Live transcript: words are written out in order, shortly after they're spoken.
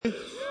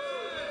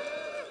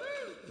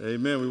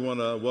Amen. We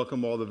want to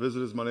welcome all the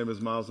visitors. My name is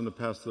Miles, and the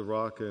pastor of the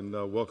Rock, and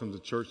welcome to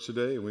church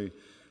today. And we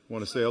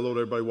want to say hello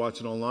to everybody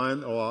watching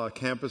online, all our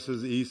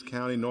campuses, East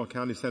County, North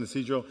County, San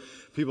Ysidro,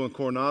 people in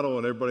Coronado,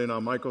 and everybody in our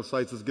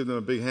microsites. Let's give them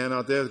a big hand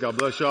out there. God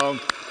bless y'all.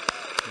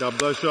 God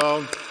bless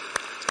y'all.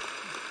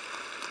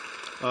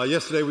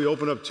 Yesterday we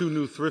opened up 2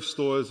 new thrift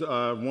stores,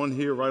 one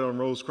here right on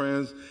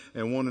Rosecrans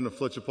and one in the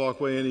Fletcher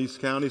Parkway in East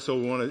County. So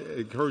we want to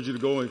encourage you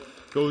to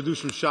go do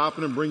some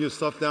shopping and bring your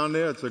stuff down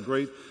there. It's a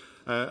great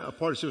a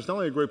partnership. It's not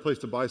only a great place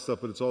to buy stuff,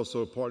 but it's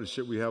also a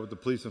partnership we have with the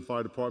police and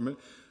fire department.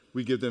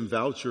 We give them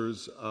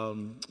vouchers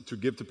to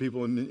give to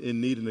people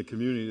in need in the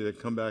community that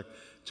come back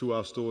to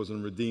our stores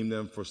and redeem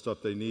them for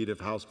stuff they need.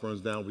 If a house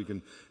burns down, we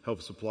can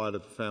help supply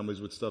the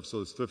families with stuff. So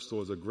the thrift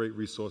store is a great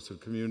resource to the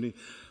community.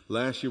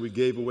 Last year, we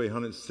gave away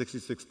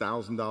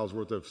 $166,000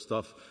 worth of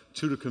stuff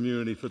to the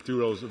community through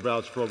those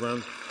voucher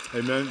programs.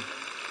 Amen.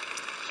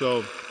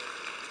 So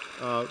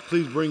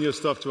please bring your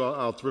stuff to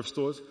our thrift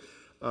stores.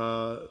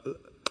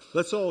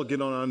 Let's all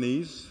get on our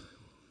knees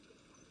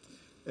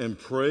and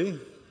pray.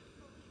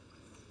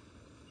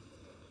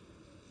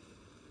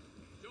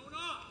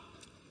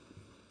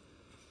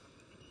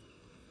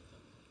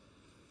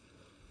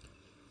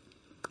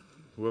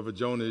 Whoever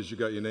Jonah is, you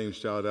got your name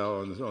shouted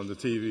out on the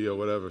TV or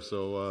whatever.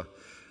 So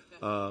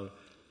 2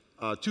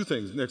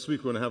 things. Next week,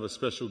 we're going to have a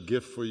special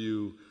gift for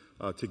you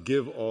to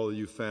give all of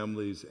you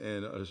families,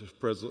 and a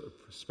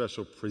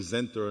special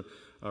presenter,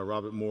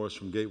 Robert Morris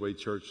from Gateway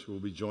Church, will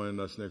be joining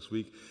us next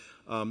week.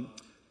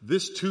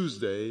 This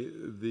Tuesday,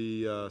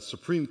 the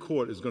Supreme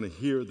Court is going to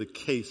hear the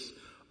case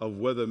of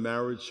whether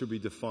marriage should be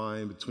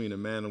defined between a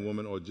man and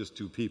woman or just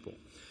 2 people.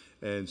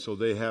 And so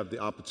they have the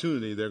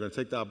opportunity, they're going to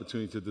take the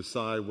opportunity to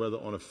decide whether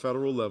on a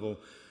federal level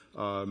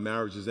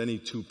marriage is any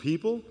 2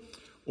 people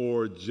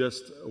or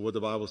just what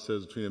the Bible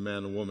says between a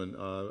man and a woman.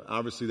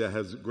 Obviously, that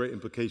has great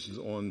implications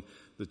on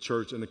the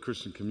church and the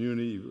Christian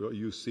community.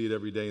 You see it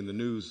every day in the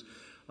news,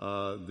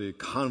 the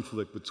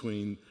conflict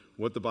between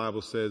what the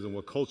Bible says and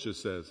what culture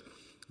says.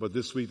 But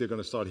this week they're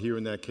going to start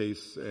hearing that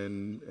case,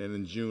 and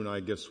in June,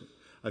 I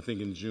think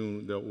in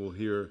June that we'll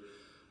hear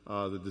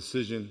the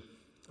decision.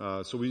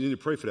 So we need to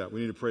pray for that.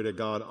 We need to pray that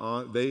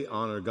they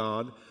honor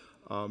God.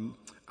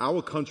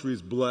 Our country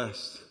is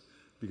blessed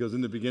because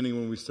in the beginning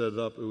when we set it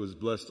up, it was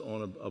blessed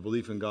on a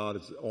belief in God.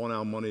 It's on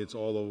our money. It's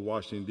all over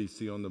Washington,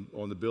 D.C.,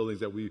 on the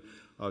buildings that we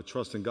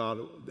trust in God.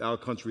 Our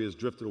country has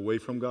drifted away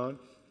from God.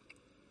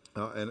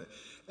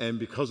 And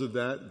because of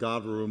that,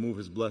 God will remove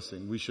his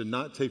blessing. We should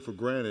not take for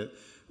granted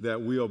that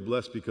we are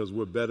blessed because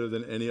we're better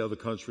than any other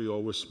country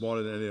or we're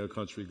smarter than any other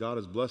country. God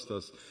has blessed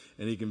us,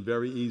 and he can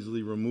very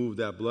easily remove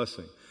that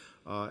blessing.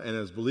 And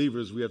as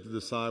believers, we have to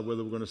decide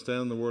whether we're going to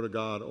stand on the Word of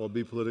God or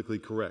be politically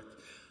correct.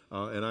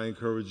 And I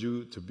encourage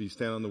you to be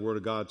standing on the Word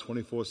of God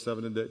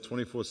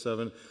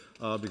 24/7,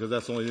 because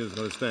that's the only thing that's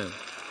going to stand.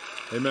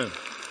 Amen.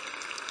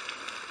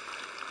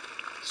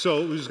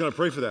 So we're just going to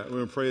pray for that. We're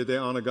going to pray that they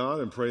honor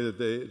God and pray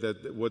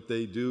that what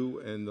they do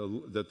and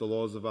that the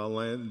laws of our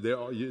land,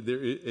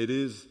 it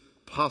is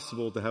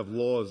possible to have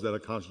laws that are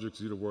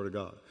contradictory to the Word of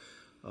God.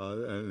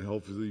 And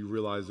hopefully you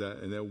realize that,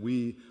 and that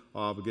we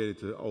are obligated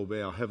to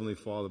obey our Heavenly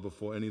Father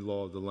before any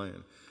law of the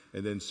land.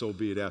 And then so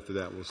be it after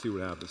that. We'll see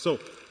what happens.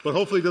 But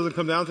hopefully it doesn't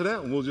come down to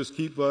that, and we'll just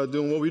keep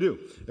doing what we do.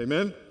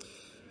 Amen?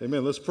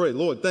 Amen. Let's pray.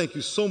 Lord, thank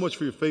you so much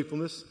for your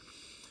faithfulness.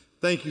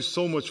 Thank you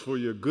so much for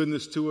your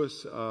goodness to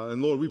us.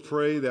 And Lord, we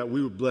pray that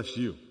we would bless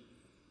you.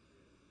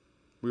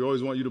 We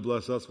always want you to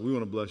bless us. We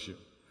want to bless you.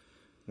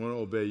 We want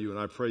to obey you, and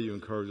I pray you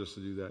encourage us to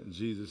do that. In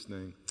Jesus'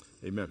 name,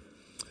 amen.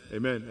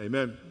 Amen.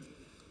 Amen.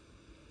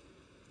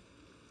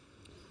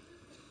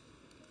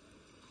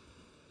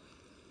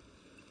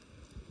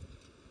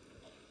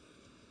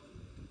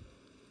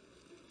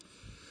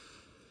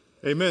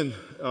 Amen.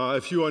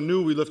 If you are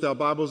new, we lift our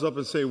Bibles up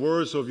and say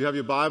words. So if you have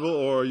your Bible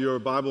or your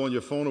Bible on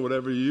your phone or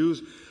whatever you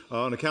use,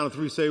 on the count of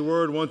 3, say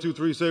word. 1, 2,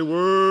 3, say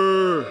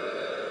word.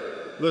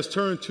 Let's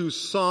turn to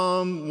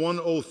Psalm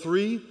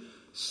 103.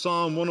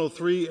 Psalm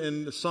 103,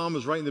 and the Psalm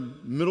is right in the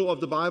middle of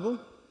the Bible.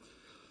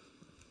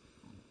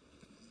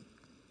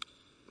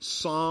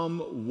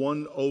 Psalm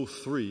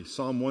 103.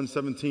 Psalm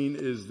 117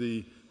 is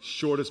the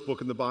shortest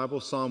book in the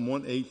Bible. Psalm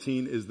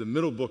 118 is the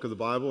middle book of the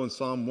Bible, and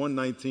Psalm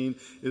 119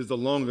 is the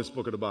longest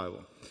book of the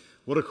Bible.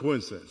 What a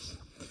coincidence.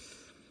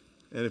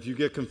 And if you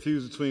get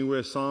confused between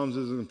where Psalms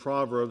is and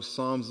Proverbs,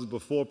 Psalms is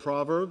before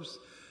Proverbs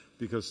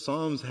because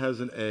Psalms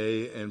has an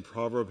A and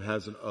Proverb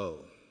has an O.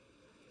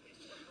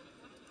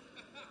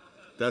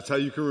 That's how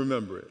you can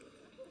remember it.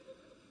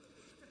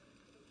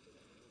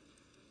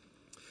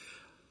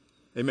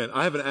 Amen.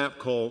 I have an app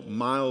called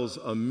Miles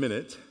a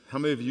Minute. How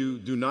many of you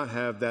do not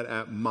have that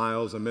app,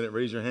 Miles a Minute?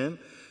 Raise your hand.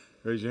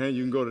 Raise your hand.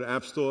 You can go to the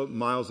App Store,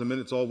 Miles a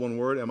Minute. It's all one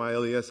word,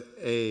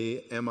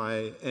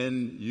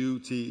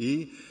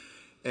 MILESAMINUTE.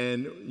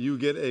 And you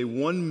get a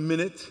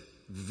 1-minute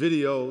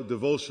video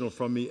devotional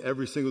from me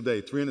every single day.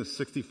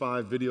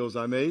 365 videos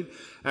I made.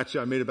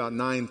 Actually, I made about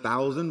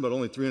 9,000, but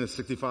only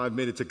 365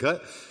 made it to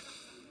cut.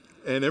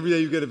 And every day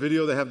you get a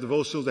video. They have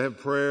devotionals, they have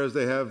prayers,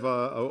 they have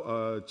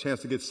a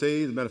chance to get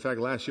saved. As a matter of fact,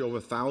 last year over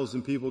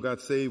 1,000 people got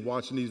saved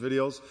watching these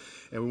videos.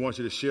 And we want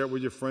you to share it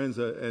with your friends.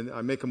 And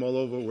I make them all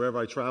over wherever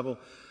I travel.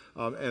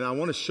 And I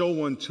want to show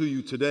one to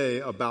you today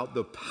about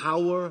the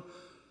power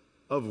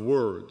of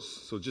words.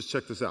 So just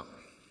check this out.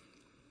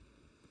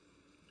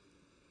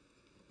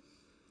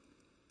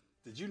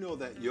 Did you know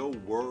that your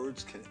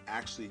words can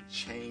actually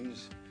change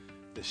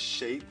the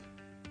shape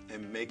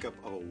and makeup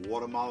of a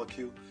water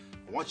molecule?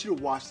 I want you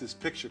to watch this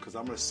picture because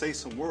I'm going to say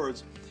some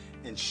words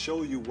and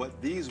show you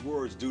what these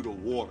words do to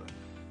water.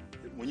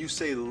 When you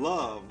say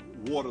love,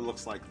 water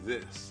looks like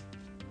this.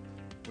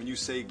 When you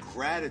say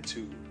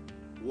gratitude,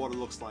 water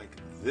looks like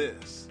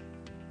this.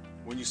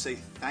 When you say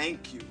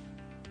thank you,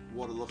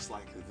 water looks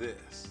like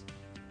this.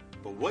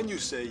 But when you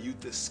say you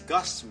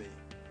disgust me,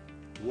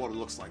 water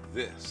looks like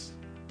this.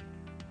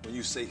 When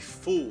you say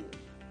fool,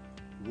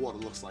 water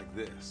looks like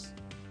this.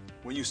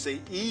 When you say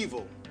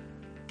evil,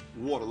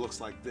 water looks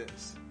like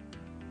this.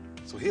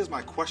 So here's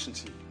my question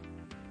to you.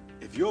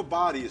 If your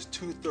body is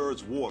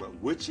 2/3 water,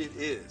 which it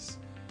is,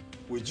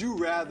 would you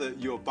rather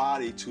your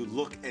body to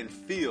look and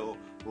feel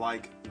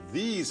like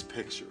these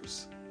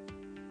pictures?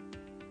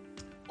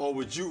 Or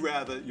would you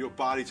rather your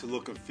body to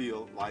look and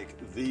feel like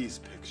these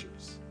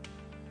pictures?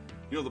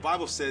 You know, the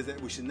Bible says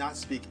that we should not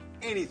speak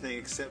anything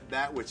except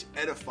that which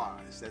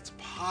edifies, that's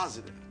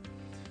positive.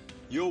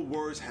 Your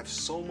words have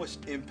so much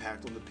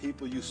impact on the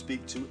people you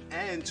speak to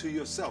and to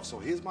yourself. So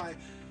here's my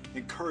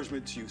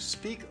encouragement to you.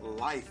 Speak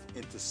life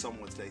into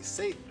someone's day.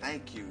 Say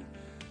thank you.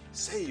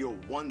 Say you're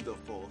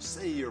wonderful.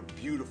 Say you're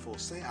beautiful.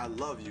 Say I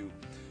love you.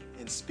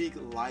 And speak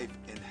life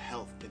and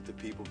health into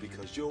people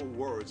because your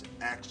words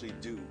actually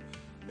do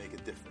make a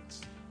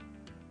difference.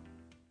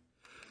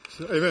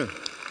 Amen.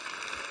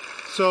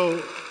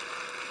 So,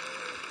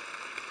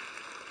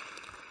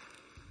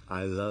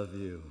 I love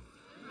you.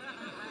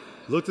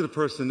 Look to the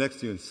person next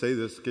to you and say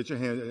this. Get your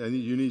hand.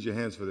 You need your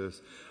hands for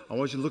this. I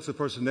want you to look to the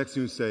person next to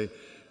you and say,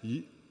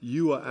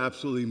 you are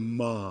absolutely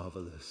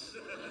marvelous.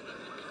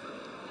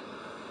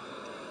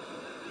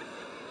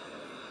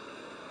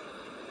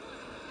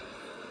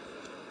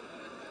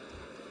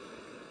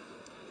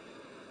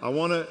 I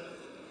want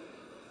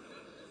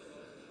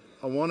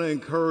to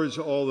encourage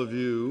all of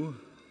you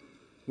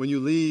when you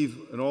leave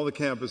in all the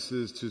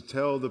campuses to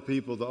tell the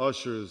people, the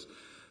ushers,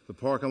 the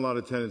parking lot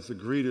attendants, the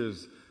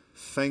greeters,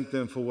 thank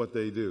them for what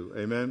they do.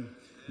 Amen?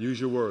 Use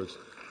your words.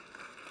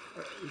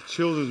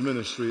 Children's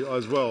ministry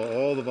as well,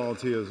 all the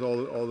volunteers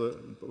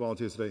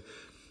today.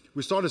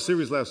 We started a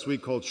series last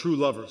week called True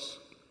Lovers,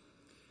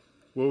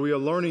 where we are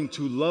learning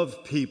to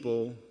love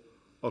people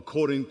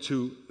according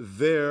to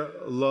their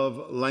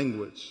love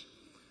language.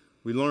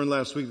 We learned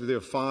last week that there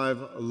are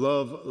 5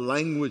 love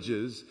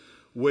languages,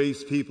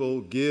 ways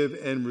people give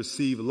and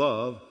receive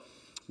love.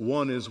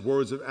 One is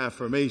words of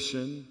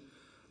affirmation.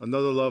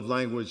 Another love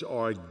language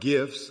are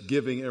gifts,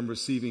 giving and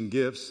receiving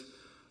gifts.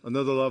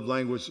 Another love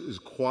language is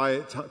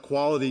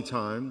quality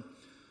time.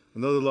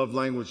 Another love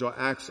language are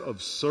acts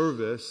of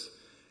service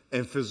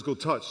and physical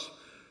touch.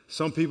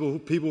 Some people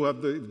who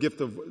have the gift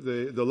of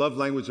the love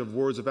language of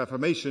words of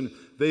affirmation,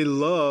 they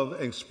love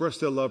and express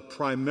their love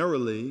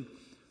primarily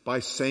by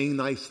saying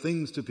nice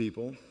things to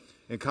people.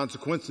 And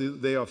consequently,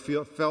 they are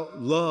felt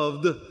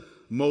loved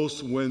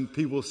most when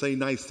people say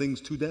nice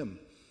things to them.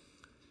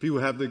 People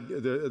have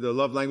the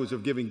love language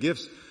of giving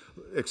gifts,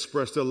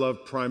 express their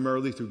love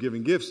primarily through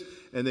giving gifts,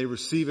 and they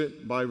receive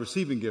it by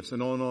receiving gifts,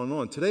 and on and on and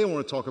on. Today I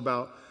want to talk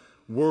about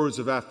words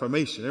of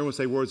affirmation. Everyone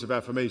say words of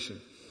affirmation.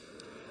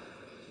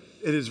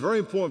 It is very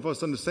important for us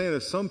to understand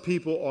that some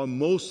people are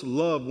most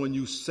loved when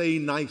you say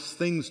nice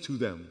things to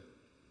them.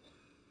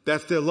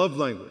 That's their love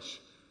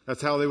language.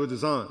 That's how they were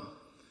designed.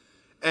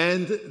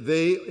 And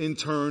they, in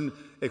turn,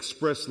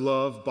 express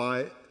love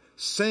by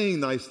saying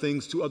nice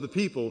things to other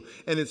people.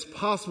 And it's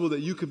possible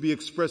that you could be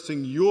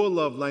expressing your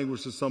love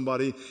language to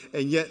somebody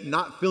and yet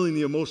not filling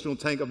the emotional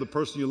tank of the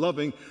person you're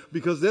loving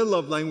because their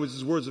love language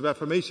is words of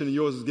affirmation and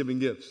yours is giving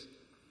gifts.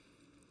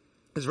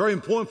 It's very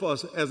important for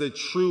us as a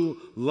true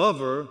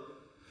lover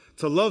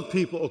to love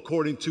people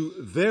according to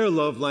their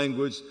love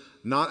language,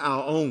 not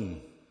our own.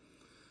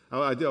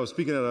 I was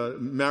speaking at a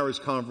marriage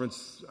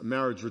conference, a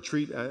marriage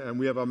retreat, and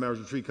we have our marriage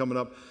retreat coming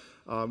up.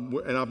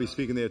 And I'll be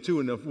speaking there too.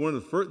 And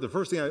the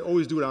first thing I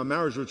always do at our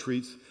marriage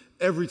retreats,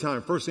 every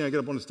time, first thing I get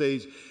up on the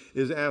stage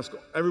is ask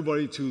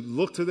everybody to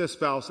look to their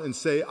spouse and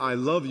say, I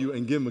love you,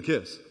 and give them a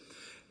kiss.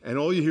 And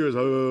all you hear is,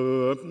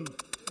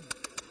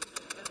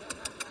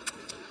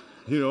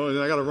 you know, and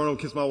I got to run over and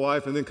kiss my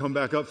wife and then come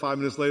back up 5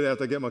 minutes later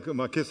after I get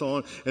my kiss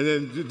on and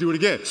then do it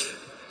again.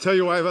 Tell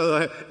your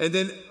wife, and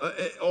then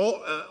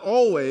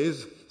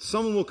always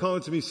someone will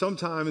come to me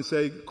sometime and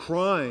say,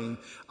 crying,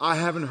 I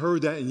haven't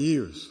heard that in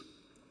years.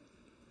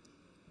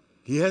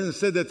 He hasn't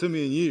said that to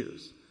me in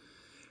years.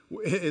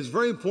 It's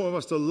very important for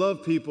us to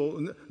love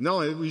people. Not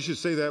only we should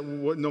say that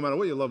no matter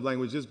what your love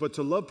language is, but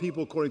to love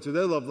people according to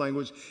their love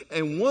language.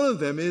 And one of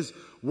them is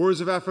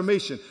words of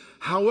affirmation.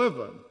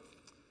 However,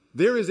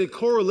 there is a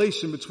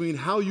correlation between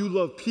how you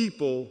love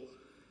people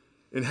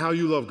and how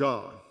you love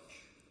God.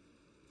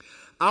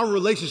 Our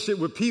relationship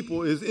with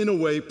people is, in a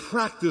way,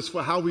 practice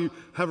for how we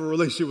have a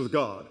relationship with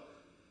God.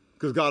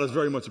 Because God is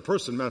very much a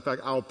person. Matter of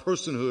fact, our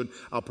personhood,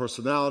 our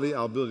personality,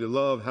 our ability to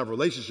love, have a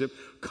relationship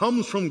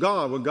comes from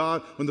God.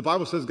 When the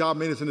Bible says God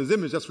made us in his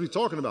image, that's what he's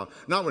talking about.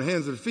 Not with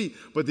hands and feet,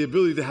 but the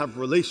ability to have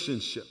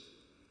relationship.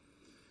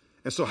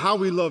 And so how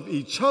we love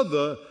each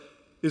other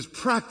is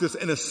practice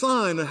and a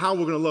sign of how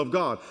we're going to love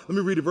God. Let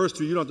me read a verse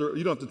to you.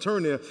 You don't have to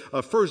turn there.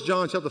 1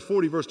 John chapter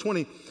 40, verse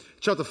 20.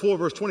 Chapter 4,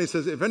 verse 20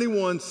 says, if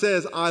anyone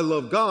says, I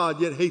love God,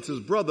 yet hates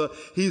his brother,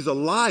 he's a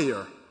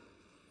liar.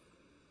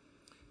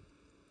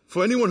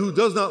 For anyone who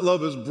does not love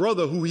his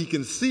brother who he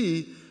can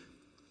see,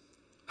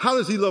 how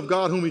does he love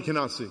God whom he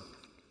cannot see?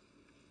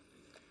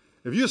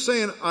 If you're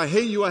saying, I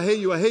hate you, I hate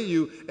you, I hate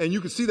you, and you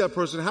can see that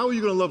person, how are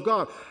you going to love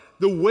God?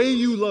 The way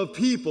you love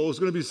people is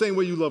going to be the same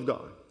way you love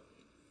God.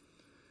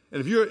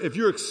 And if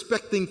you're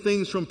expecting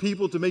things from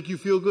people to make you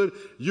feel good,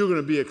 you're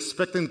going to be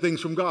expecting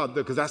things from God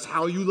because that's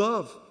how you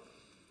love.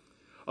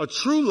 A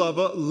true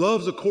lover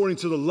loves according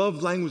to the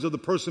love language of the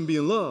person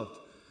being loved.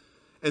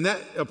 And that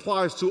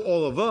applies to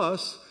all of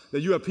us,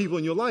 that you have people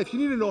in your life. You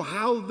need to know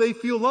how they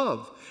feel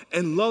loved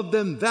and love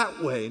them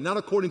that way, not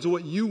according to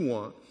what you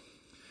want.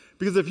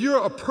 Because if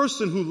you're a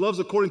person who loves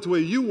according to the way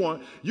you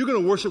want, you're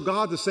going to worship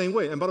God the same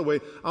way. And by the way,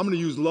 I'm going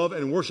to use love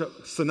and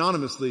worship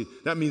synonymously.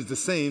 That means the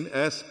same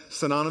as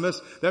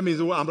synonymous. That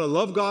means I'm going to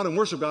love God and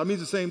worship God. It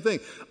means the same thing.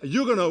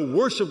 You're going to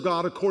worship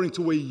God according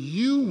to the way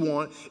you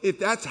want if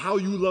that's how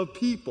you love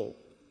people.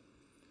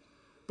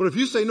 But if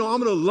you say, no,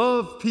 I'm going to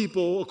love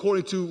people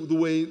according to the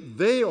way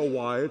they are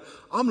wired,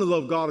 I'm going to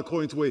love God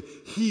according to the way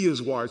he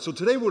is wired. So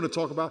today we're going to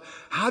talk about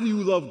how do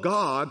you love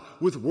God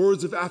with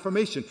words of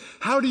affirmation?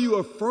 How do you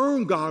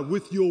affirm God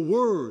with your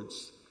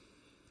words?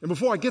 And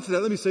before I get to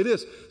that, let me say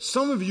this.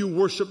 Some of you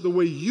worship the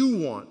way you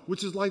want,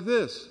 which is like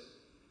this.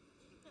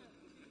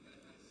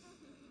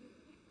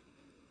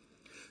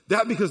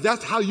 Because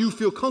that's how you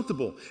feel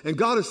comfortable. And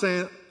God is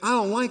saying, I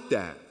don't like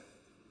that.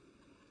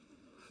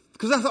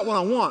 Because that's not what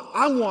I want.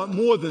 I want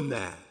more than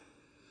that.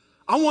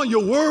 I want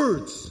your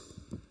words.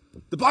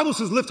 The Bible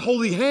says lift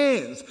holy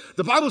hands.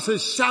 The Bible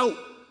says shout.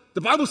 The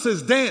Bible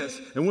says dance.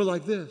 And we're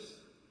like this.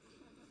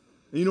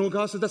 And you know what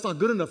God said? That's not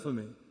good enough for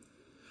me.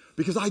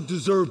 Because I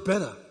deserve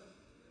better.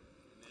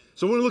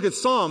 So we're going to look at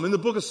Psalm. In the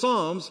book of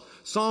Psalms,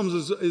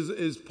 Psalms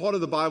is part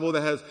of the Bible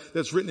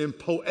that's written in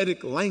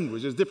poetic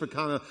language. There's different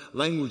kind of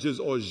languages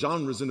or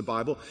genres in the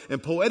Bible.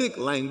 And poetic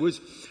language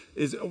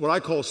is what I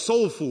call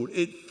soul food.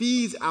 It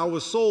feeds our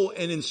soul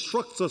and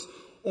instructs us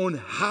on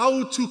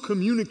how to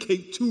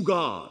communicate to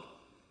God.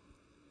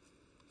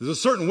 There's a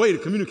certain way to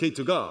communicate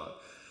to God.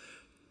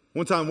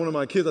 One time, one of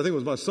my kids, I think it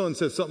was my son,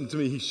 said something to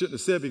me he shouldn't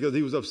have said because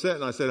he was upset.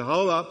 And I said,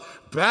 hold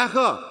up, back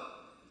up.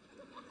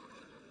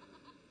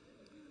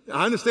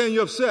 I understand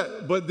you're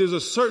upset, but there's a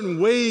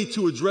certain way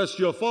to address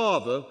your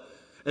father,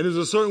 and there's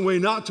a certain way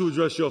not to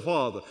address your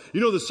father.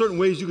 You know there's certain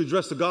ways you can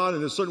address to God,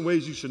 and there's certain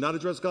ways you should not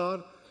address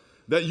God,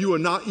 that you are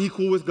not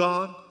equal with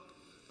God.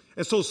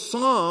 And so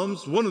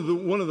Psalms, one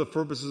of the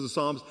purposes of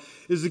Psalms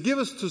is to give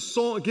us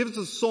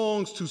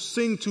songs to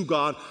sing to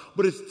God,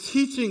 but it's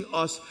teaching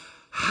us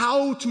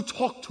how to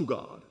talk to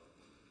God.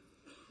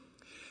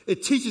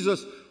 It teaches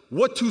us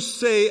what to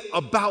say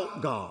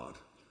about God,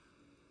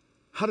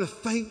 how to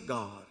thank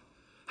God,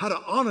 how to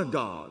honor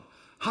God,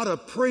 how to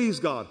praise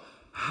God,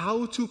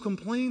 how to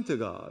complain to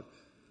God.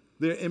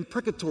 They're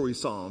imprecatory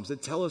psalms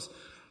that tell us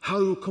how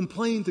to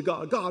complain to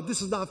God. God,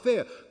 this is not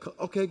fair.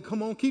 Okay,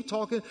 come on, keep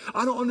talking.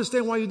 I don't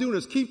understand why you're doing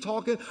this. Keep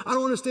talking. I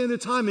don't understand the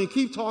timing.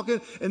 Keep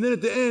talking. And then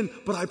at the end,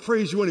 but I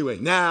praise you anyway.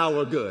 Now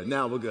we're good.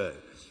 Now we're good.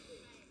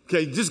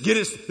 Okay, just get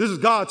it. This is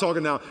God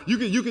talking now.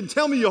 You can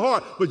tell me your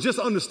heart, but just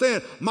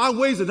understand my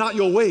ways are not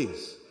your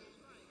ways.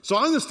 So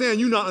I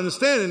understand you not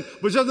understanding,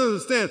 but just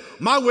understand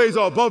my ways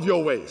are above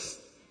your ways.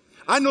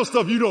 I know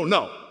stuff you don't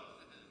know.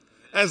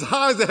 As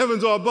high as the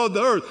heavens are above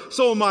the earth,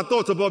 so are my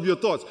thoughts above your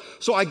thoughts.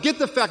 So I get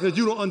the fact that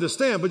you don't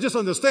understand, but just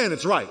understand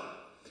it's right.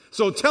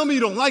 So tell me you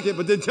don't like it,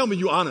 but then tell me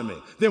you honor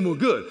me. Then we're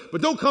good.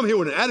 But don't come here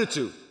with an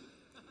attitude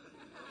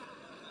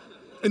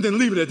and then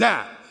leave it at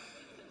that.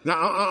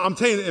 Now, I'm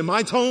telling you in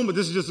my tone, but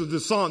this is just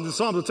this psalm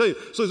will tell you.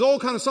 So there's all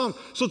kinds of psalms.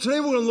 So today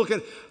we're going to look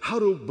at how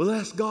to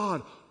bless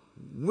God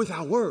with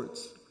our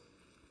words.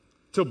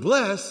 To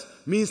bless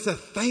means to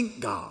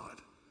thank God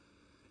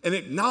and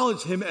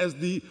acknowledge him as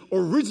the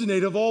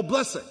originator of all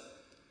blessing.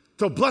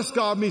 To bless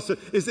God means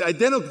is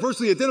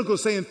virtually identical to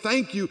saying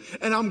thank you,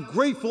 and I'm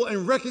grateful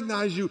and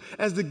recognize you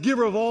as the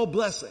giver of all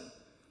blessing.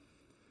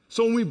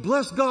 So when we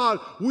bless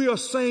God, we are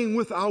saying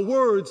with our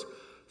words,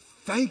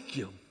 thank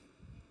you.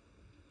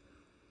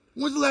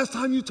 When's the last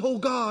time you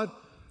told God,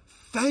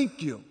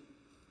 thank you?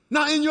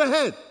 Not in your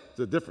head.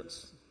 There's a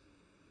difference.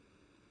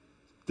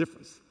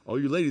 Difference.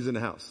 All you ladies in the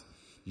house.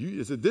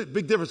 It's a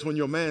big difference when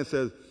your man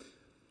says,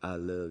 I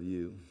love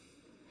you.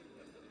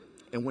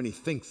 And when he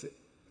thinks it.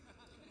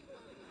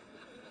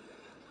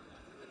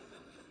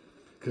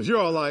 Because you're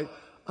all like,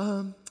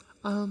 I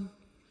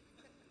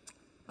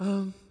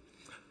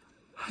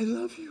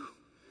love you.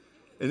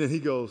 And then he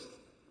goes,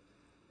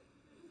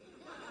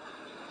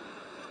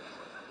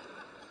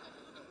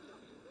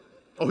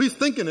 Oh, he's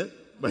thinking it,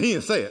 but he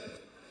didn't say it.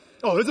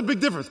 Oh, there's a big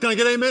difference. Can I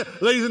get amen?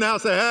 Ladies in the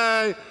house say,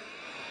 hey,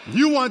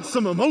 you want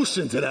some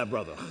emotion to that,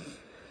 brother.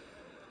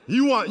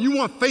 You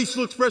want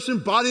facial expression,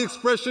 body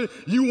expression.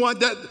 You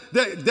want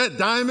that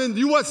diamond.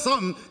 You want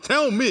something.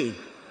 Tell me.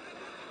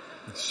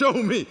 Show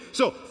me.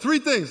 So three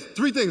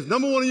things.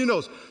 Number one on your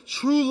notes.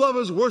 True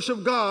lovers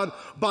worship God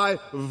by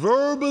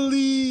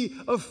verbally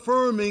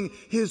affirming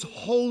his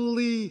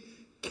holy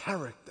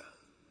character.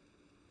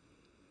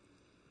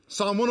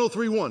 Psalm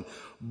 103:1.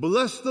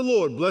 Bless the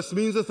Lord. Bless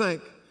means to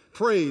thank,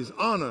 praise,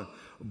 honor.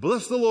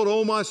 Bless the Lord,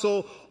 O my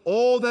soul,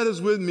 all that is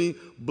with me.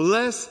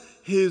 Bless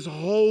his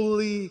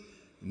holy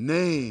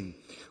name.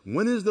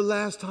 When is the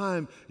last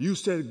time you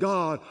said,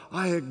 God,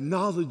 I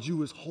acknowledge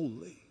you as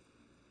holy?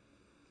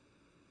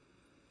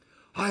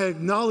 I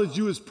acknowledge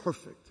you as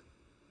perfect.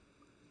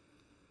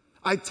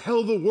 I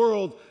tell the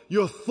world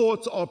your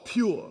thoughts are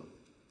pure.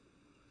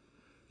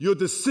 Your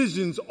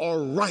decisions are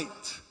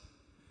right.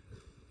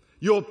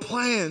 Your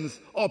plans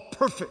are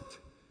perfect.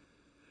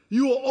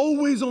 You are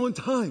always on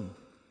time.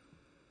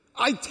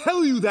 I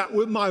tell you that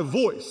with my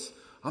voice.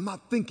 I'm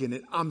not thinking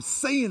it. I'm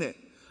saying it.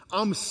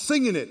 I'm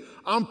singing it.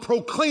 I'm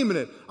proclaiming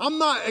it.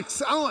 And I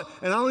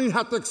don't even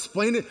have to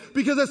explain it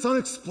because it's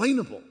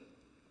unexplainable.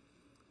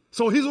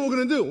 So here's what we're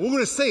going to do. We're going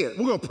to say it.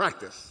 We're going to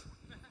practice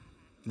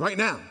right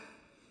now.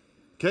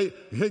 Okay?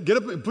 Get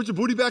up and put your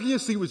booty back in your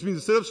seat, which means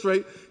to sit up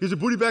straight. Get your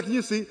booty back in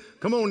your seat.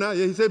 Come on now.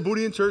 Yeah, he said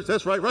booty in church.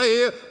 That's right. Right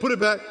here. Put it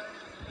back.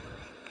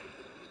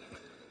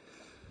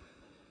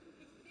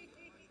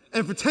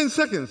 And for 10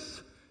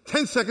 seconds,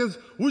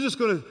 you're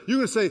going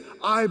to say,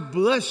 I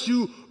bless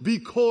you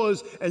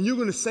because, and you're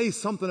going to say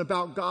something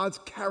about God's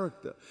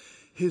character,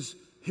 his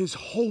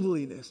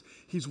holiness.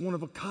 He's one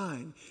of a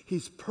kind.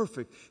 He's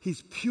perfect.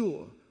 He's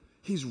pure.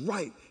 He's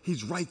right.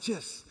 He's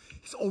righteous.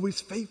 He's always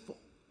faithful.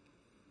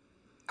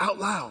 Out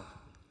loud.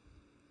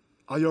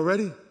 Are you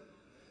ready?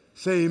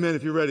 Say amen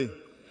if you're ready.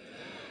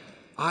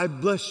 I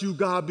bless you,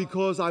 God,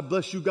 because,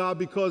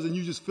 and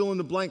you just fill in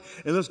the blank,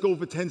 and let's go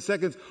for 10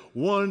 seconds.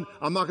 1,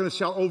 I'm not going to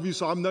shout over you,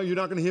 so you're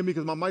not going to hear me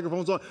because my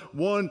microphone's on.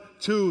 1,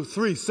 2,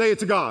 3, say it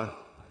to God.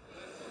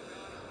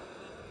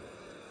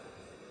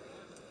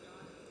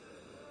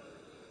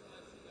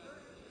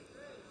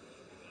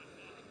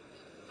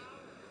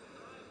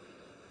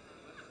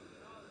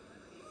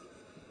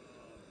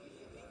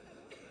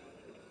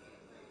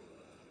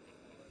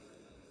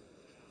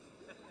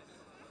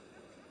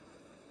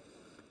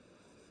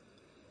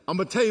 I'm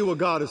going to tell you what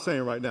God is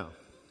saying right now.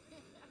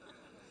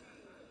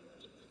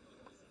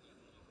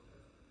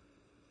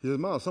 He says,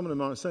 Miles, some of them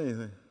aren't saying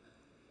anything.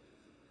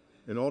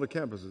 In all the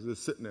campuses, they're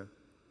sitting there.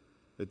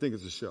 They think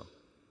it's a show.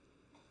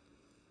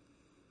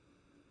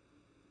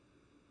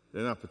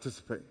 They're not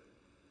participating.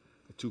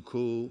 They're too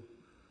cool.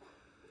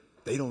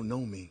 They don't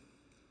know me.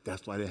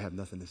 That's why they have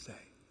nothing to say.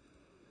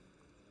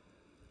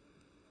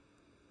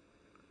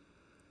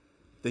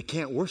 They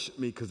can't worship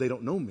me because they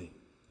don't know me.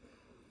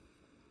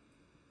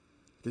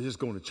 They're just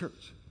going to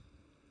church.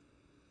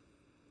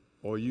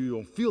 Or you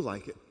don't feel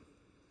like it.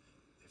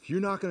 If you're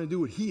not going to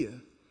do it here,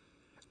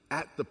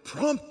 at the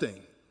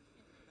prompting,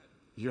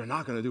 you're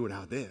not going to do it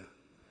out there.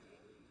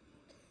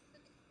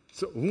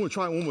 So we're going to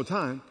try it one more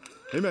time.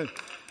 Amen.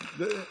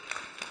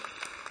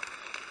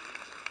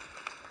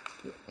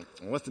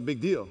 What's the big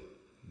deal?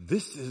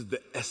 This is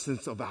the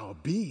essence of our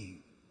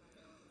being.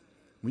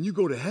 When you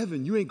go to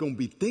heaven, you ain't going to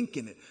be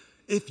thinking it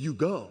if you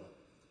go.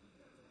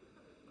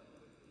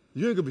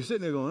 You ain't going to be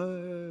sitting there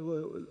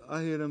going, hey,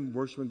 I hear them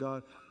worshiping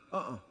God.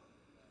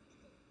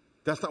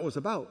 That's not what it's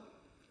about.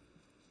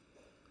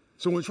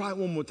 So we're going to try it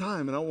one more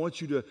time, and I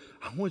want you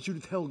to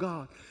tell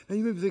God. And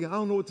you may be thinking, I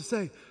don't know what to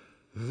say.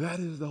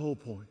 That is the whole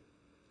point.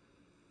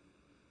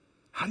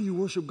 How do you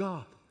worship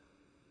God?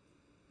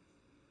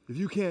 If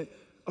you can't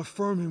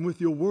affirm him with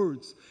your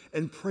words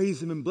and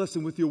praise him and bless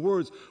him with your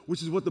words,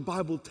 which is what the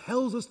Bible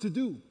tells us to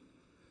do.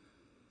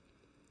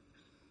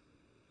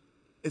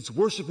 It's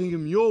worshiping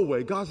him your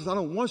way. God says, I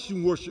don't want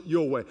you to worship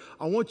your way.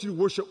 I want you to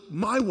worship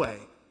my way.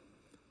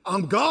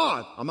 I'm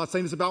God. I'm not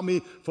saying this about me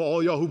for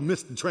all y'all who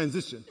missed the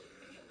transition.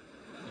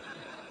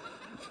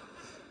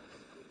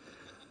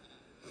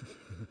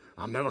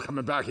 I'm never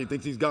coming back. He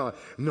thinks he's God.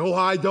 No,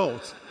 I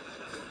don't.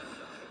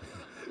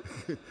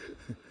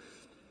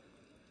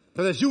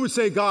 But as you would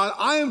say, God,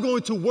 I am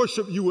going to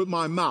worship you with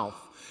my mouth.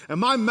 And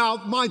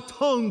my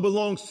tongue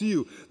belongs to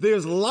you.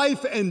 There's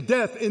life and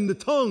death in the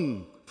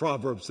tongue,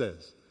 Proverbs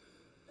says.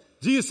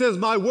 Jesus says,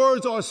 my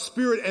words are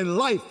spirit and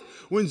life.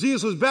 When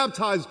Jesus was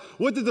baptized,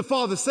 what did the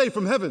Father say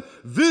from heaven?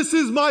 This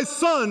is my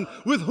Son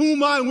with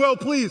whom I am well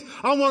pleased.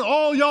 I want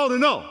all y'all to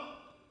know.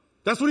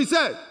 That's what he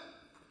said.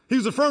 He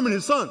was affirming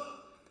his Son.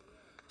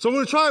 So I'm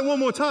going to try it one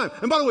more time.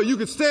 And by the way, you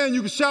can stand,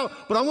 you can shout,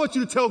 but I want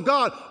you to tell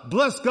God,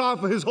 bless God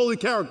for his holy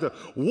character.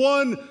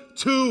 1,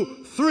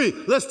 2, 3.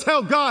 Let's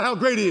tell God how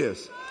great he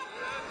is.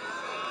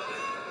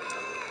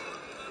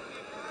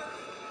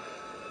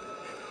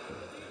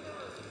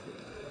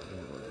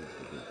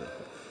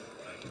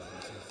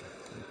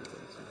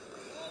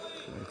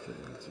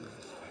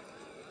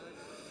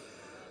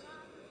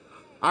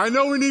 I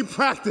know we need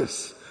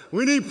practice,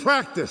 We need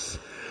practice.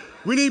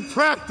 We need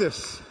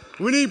practice.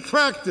 We need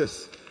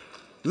practice.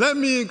 Let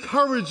me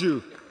encourage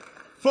you.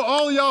 For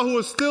all of y'all who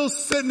are still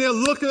sitting there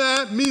looking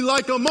at me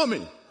like a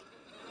mummy.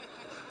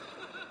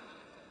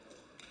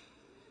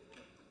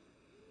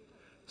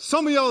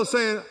 Some of y'all are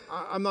saying,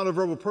 I'm not a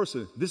verbal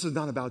person. This is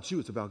not about you.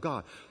 It's about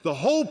God. The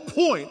whole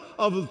point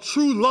of a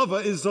true lover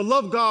is to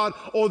love God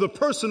or the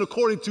person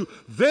according to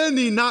their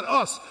need, not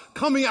us.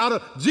 Coming out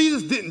of,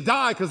 Jesus didn't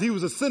die because he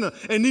was a sinner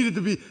and needed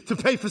to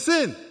pay for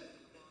sin.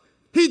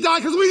 He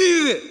died because we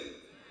needed it.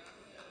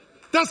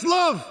 That's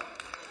love.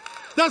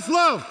 That's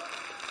love.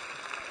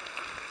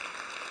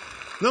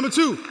 Number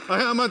two,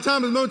 my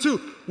time is number two.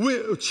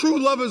 True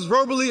lovers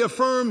verbally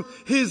affirm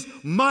his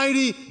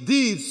mighty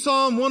deeds.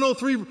 Psalm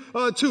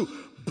 103:2.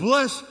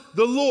 Bless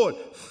the Lord.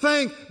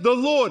 Thank the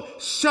Lord.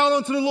 Shout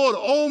unto the Lord,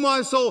 O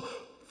my soul,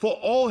 for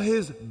all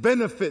his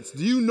benefits.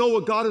 Do you know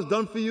what God has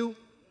done for you?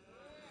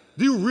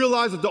 Do you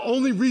realize that the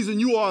only reason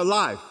you are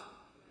alive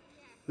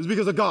is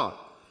because of God?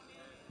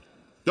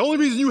 The only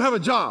reason you have a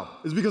job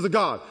is because of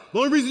God. The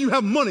only reason you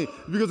have money is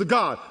because of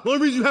God. The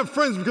only reason you have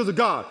friends is because of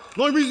God.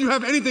 The only reason you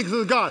have anything is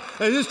because of God.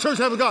 And this church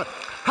has a God.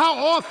 How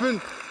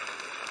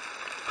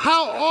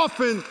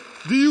often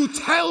do you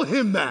tell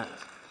him that?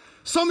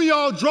 Some of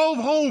y'all drove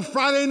home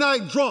Friday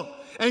night drunk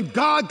and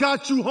God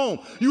got you home.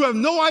 You have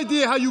no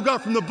idea how you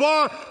got from the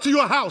bar to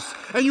your house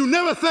and you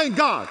never thank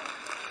God.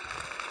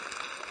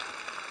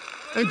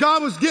 And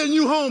God was getting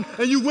you home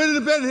and you went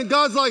into bed and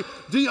God's like,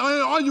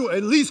 are you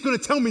at least going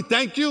to tell me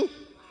thank you?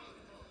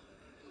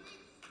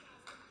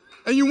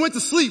 And you went to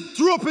sleep,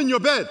 threw up in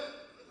your bed.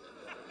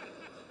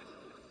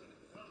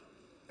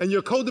 And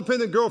your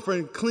codependent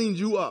girlfriend cleaned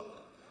you up.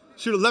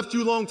 Should have left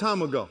you a long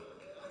time ago.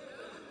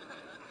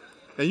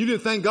 And you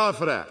didn't thank God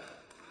for that.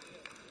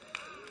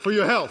 For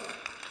your health.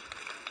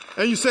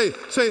 And you say,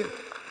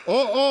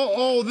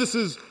 all this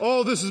is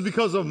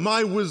because of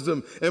my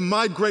wisdom and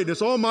my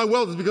greatness. All my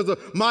wealth is because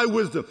of my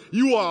wisdom.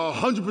 You are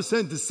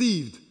 100%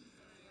 deceived.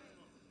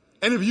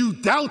 And if you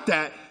doubt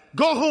that,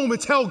 go home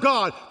and tell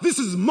God, this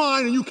is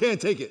mine and you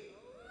can't take it.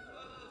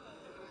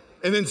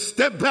 And then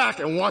step back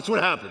and watch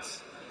what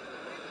happens.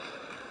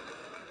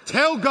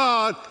 Tell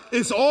God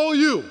it's all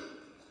you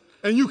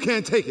and you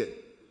can't take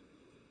it.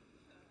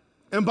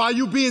 And by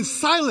you being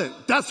silent,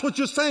 that's what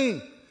you're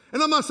saying.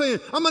 And I'm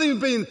not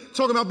even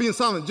talking about being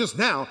silent just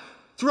now.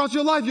 Throughout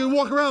your life, you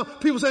walk around,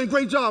 people saying,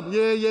 great job.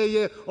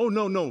 Yeah. Oh,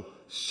 no.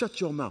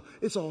 Shut your mouth.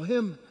 It's all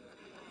him.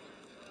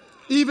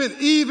 Even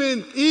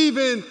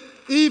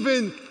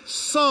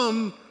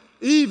some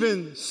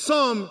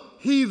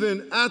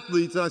heathen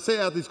athletes, and I say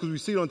athletes because we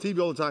see it on TV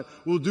all the time,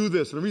 will do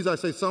this. And the reason I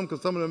say some,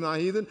 because some of them are not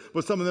heathen,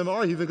 but some of them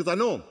are heathen because I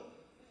know them.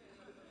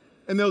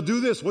 And they'll do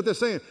this. What they're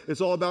saying,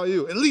 it's all about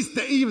you. At least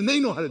they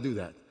know how to do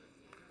that.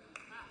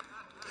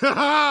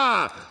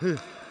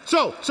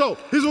 So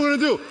here's what we're going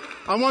to do.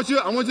 I want you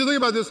to think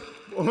about this.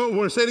 We're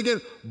going to say it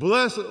again.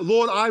 Bless,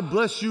 Lord, I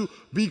bless you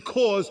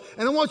because,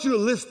 and I want you to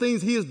list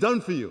things he has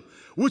done for you,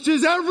 which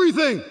is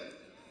everything.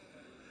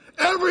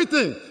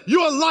 Everything.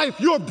 Your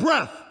life, your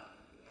breath.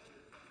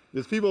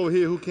 There's people over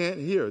here who can't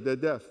hear. They're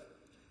deaf.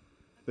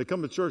 They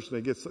come to church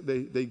and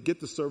they get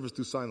the service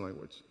through sign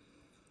language.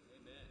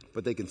 Amen.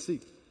 But they can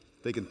see.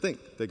 They can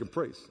think. They can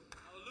praise.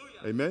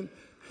 Hallelujah. Amen.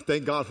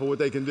 Thank God for what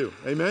they can do.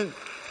 Amen.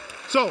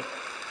 So,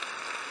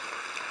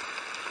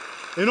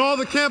 in all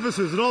the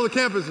campuses,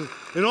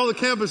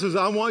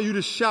 I want you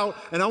to shout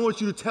and I want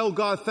you to tell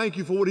God thank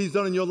you for what he's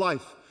done in your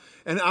life.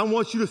 And I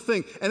want you to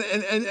think, and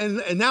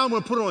now I'm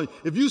going to put it on you.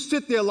 If you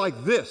sit there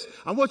like this,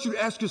 I want you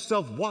to ask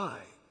yourself why.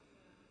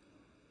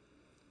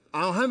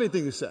 I don't have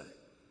anything to say.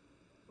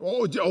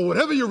 Or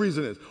whatever your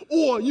reason is.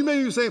 Or you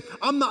may be saying,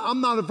 I'm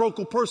not a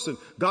vocal person.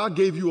 God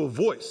gave you a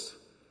voice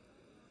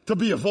to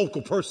be a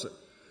vocal person.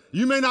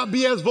 You may not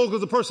be as vocal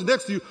as the person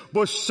next to you,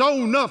 but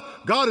sure enough,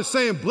 God is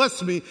saying,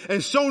 bless me.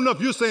 And sure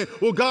enough, you're saying,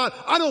 well, God,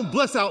 I don't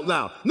bless out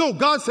loud. No,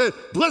 God said,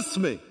 bless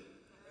me.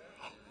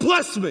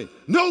 Bless me.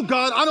 No,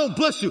 God, I don't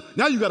bless you.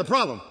 Now you got a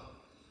problem.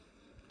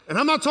 And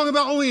I'm not talking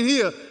about only in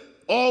here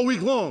all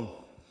week long.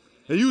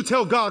 And you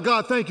tell God,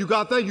 God, thank you,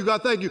 God, thank you,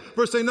 God, thank you.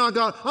 First say, no,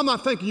 God, I'm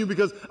not thanking you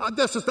because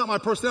that's just not my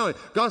personality.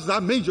 God says,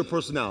 I made your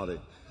personality.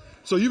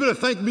 So you better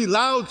thank me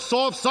loud,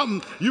 soft,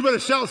 something. You better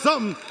shout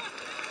something.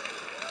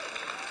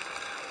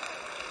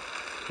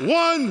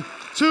 1,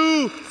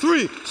 2,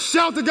 3.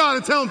 Shout to God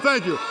and tell him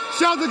thank you.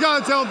 Shout to God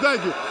and tell him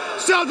thank you.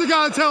 Shout to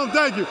God and tell him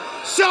thank you.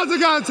 Shout to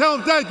God and tell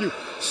him thank you.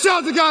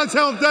 Shout to God and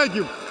tell him thank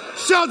you.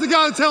 Shout to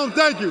God and tell him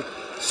thank you.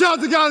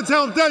 Shout to God and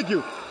tell him thank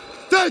you.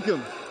 Thank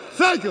him.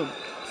 Thank him.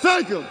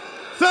 Thank him.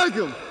 Thank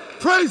him.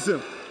 Praise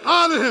him.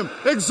 Honor him.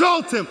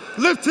 Exalt him.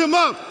 Lift him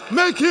up.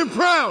 Make him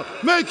proud.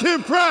 Make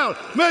him proud.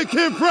 Make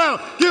him proud.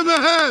 Give him a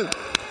hand.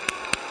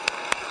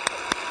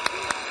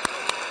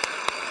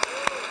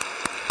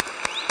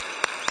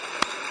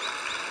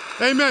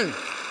 Amen.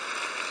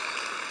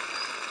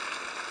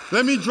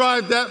 Let me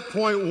drive that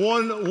point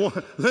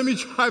Let me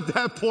drive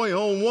that point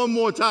home one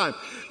more time.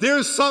 There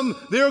are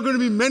going to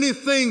be many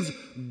things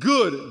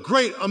good,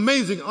 great,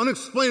 amazing,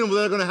 unexplainable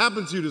that are going to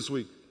happen to you this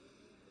week.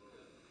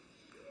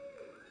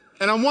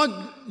 And I'm going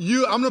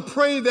to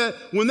pray that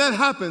when that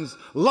happens,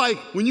 like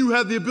when you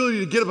have the ability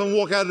to get up and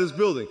walk out of this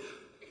building,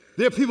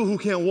 there are people who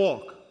can't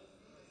walk.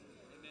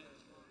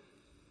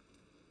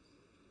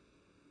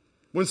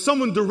 When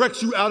someone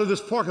directs you out of this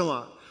parking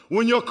lot,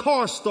 when your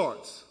car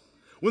starts,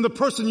 when the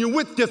person you're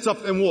with gets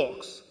up and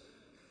walks,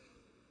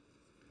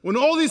 when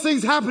all these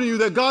things happen to you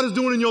that God is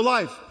doing in your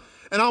life,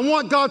 and I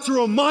want God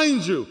to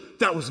remind you,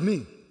 that was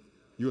me.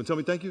 You going to tell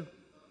me thank you?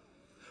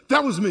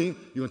 That was me. You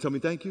going to tell me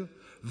thank you?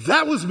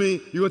 That was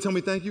me. You going to tell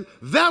me thank you?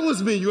 That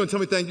was me. You going to tell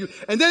me thank you?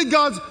 And then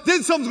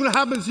something's going to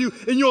happen to you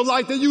in your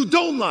life that you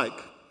don't like.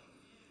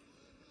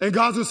 And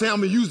God's going to say, I'm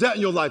going to use that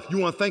in your life. You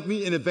want to thank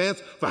me in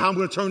advance for how I'm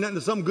going to turn that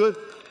into something good?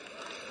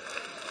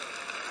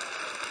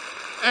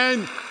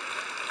 And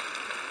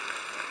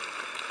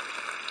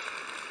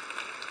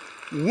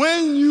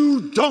when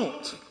you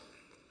don't,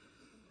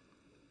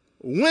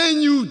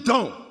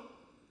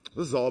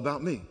 this is all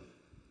about me.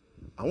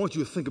 I want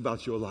you to think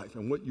about your life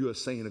and what you are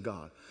saying to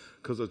God.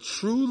 Because a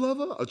true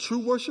lover, a true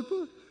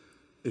worshiper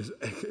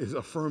is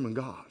affirming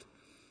God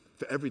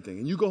for everything.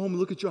 And you go home and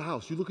look at your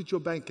house, you look at your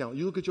bank account,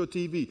 you look at your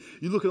TV,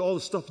 you look at all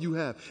the stuff you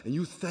have, and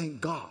you thank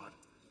God.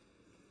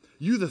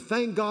 You either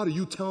thank God or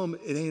you tell him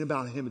it ain't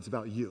about him, it's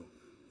about you.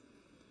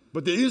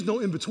 But there is no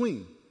in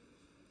between.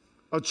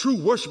 A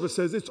true worshiper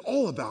says it's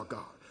all about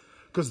God.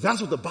 Because that's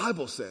what the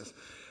Bible says.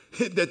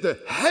 That the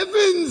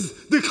heavens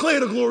declare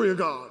the glory of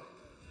God.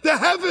 The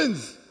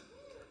heavens.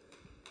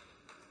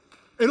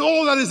 And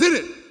all that is in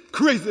it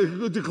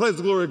declares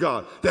the glory of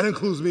God. That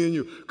includes me and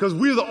you. Because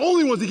we're the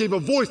only ones he gave a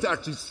voice to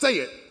actually say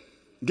it.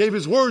 Gave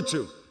his word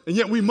to. And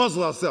yet we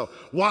muzzle ourselves.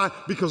 Why?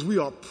 Because we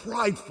are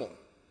prideful.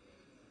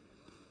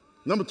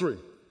 Number 3.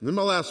 Then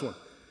my last one.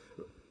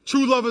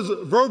 True lovers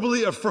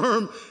verbally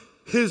affirm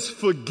his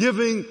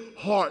forgiving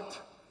heart.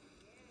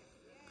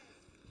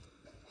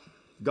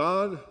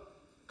 God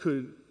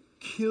could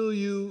kill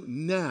you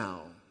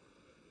now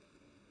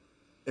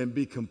and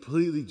be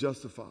completely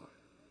justified.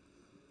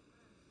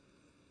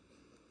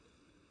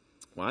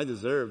 Well, I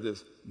deserve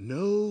this.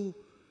 No,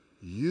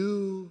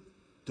 you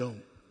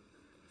don't.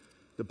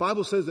 The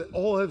Bible says that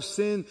all have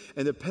sinned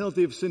and the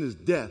penalty of sin is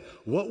death.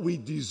 What we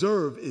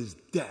deserve is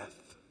death.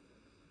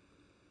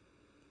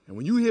 And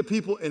when you hear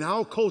people in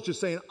our culture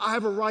saying, I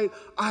have a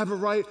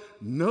right,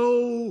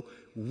 no,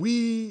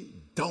 we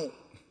don't.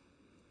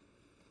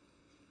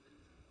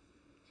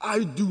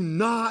 I do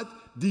not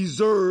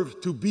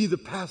deserve to be the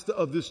pastor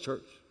of this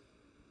church.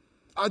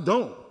 I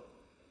don't.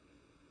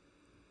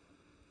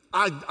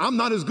 I'm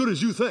not as good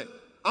as you think.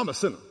 I'm a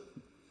sinner.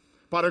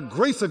 By the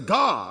grace of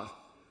God,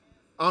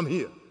 I'm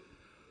here.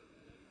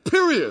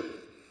 Period.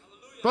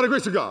 By the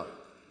grace of God.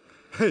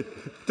 Hey,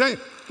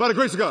 by the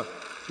grace of God.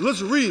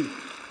 Let's read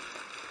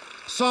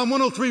Psalm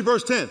 103,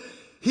 verse 10.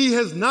 He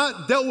has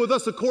not dealt with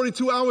us according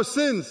to our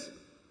sins.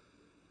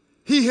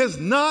 He has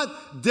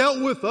not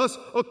dealt with us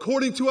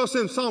according to our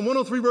sins. Psalm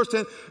 103, verse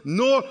 10.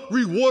 Nor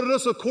rewarded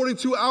us according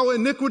to our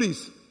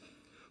iniquities.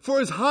 For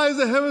as high as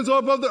the heavens are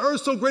above the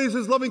earth, so great is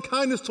his loving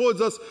kindness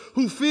towards us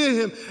who fear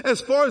him.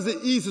 As far as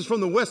the east is from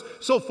the west,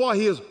 so far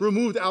he has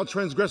removed our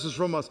transgressions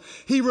from us.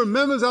 He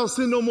remembers our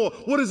sin no more.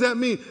 What does that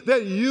mean?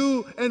 That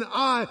you and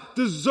I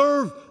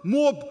deserve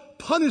more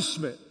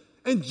punishment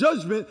and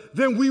judgment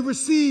than we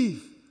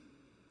receive.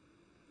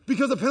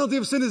 Because the penalty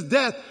of sin is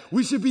death.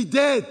 We should be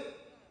dead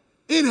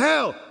in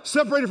hell,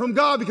 separated from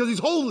God because he's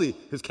holy.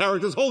 His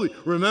character is holy.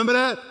 Remember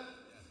that?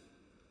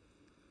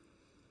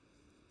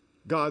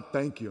 God,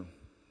 thank you.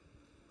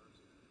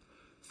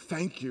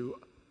 Thank you,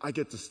 I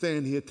get to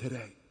stand here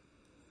today.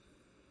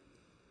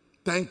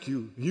 Thank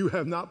you, you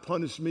have not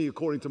punished me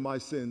according to my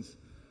sins.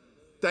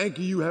 Thank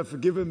you, you have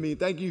forgiven me.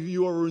 Thank you,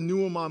 you are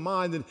renewing my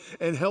mind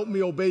and help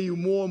me obey you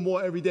more and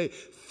more every day.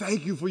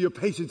 Thank you for your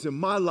patience in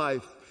my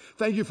life.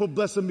 Thank you for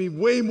blessing me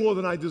way more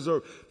than I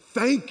deserve.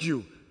 Thank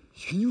you.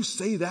 Can you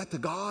say that to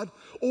God?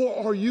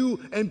 Or are you,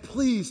 and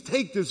please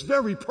take this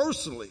very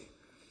personally,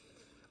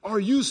 are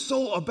you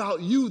so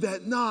about you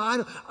that,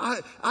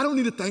 I don't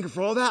need to thank you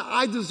for all that.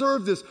 I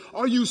deserve this.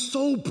 Are you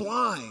so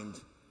blind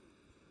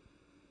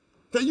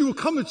that you will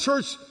come to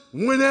church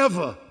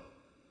whenever,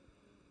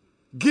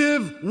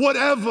 give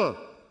whatever,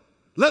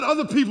 let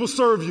other people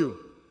serve you?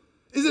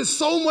 Is it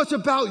so much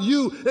about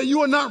you that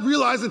you are not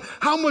realizing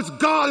how much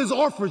God has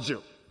offered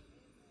you?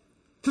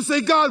 To say,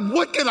 God,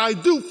 what can I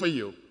do for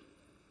you?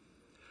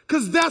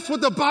 Because that's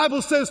what the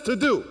Bible says to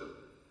do.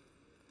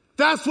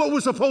 That's what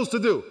we're supposed to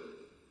do.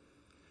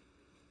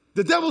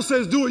 The devil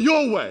says, do it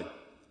your way.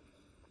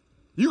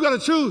 You got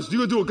to choose. You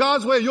going to do it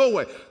God's way or your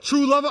way.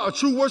 True lover, a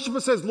true worshiper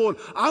says, Lord,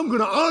 I'm going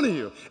to honor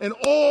you. And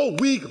all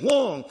week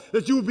long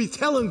that you will be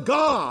telling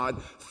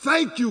God,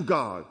 thank you,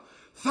 God.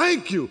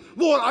 Thank you.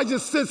 Lord, I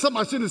just said something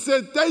I shouldn't have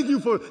said. Thank you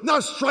for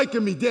not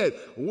striking me dead.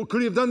 Well,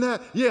 could he have done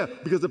that? Yeah,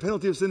 because the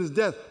penalty of sin is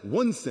death.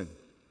 One sin.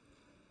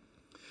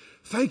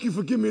 Thank you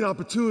for giving me an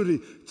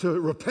opportunity to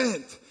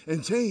repent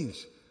and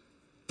change.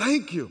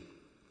 Thank you.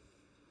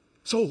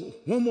 So,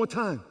 one more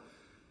time.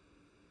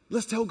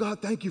 Let's tell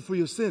God thank you for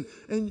your sin.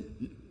 And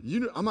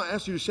I'm not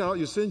asking you to shout out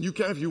your sin. You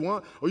can if you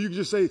want. Or you can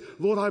just say,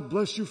 Lord, I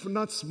bless you for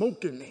not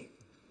smoking me.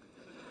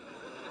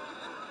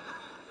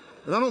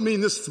 And I don't mean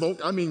this smoke.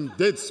 I mean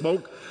dead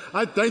smoke.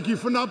 I thank you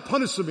for not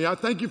punishing me. I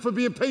thank you for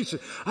being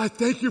patient. I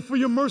thank you for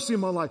your mercy in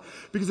my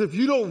life. Because if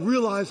you don't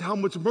realize how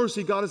much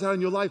mercy God has had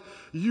in your life,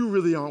 you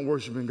really aren't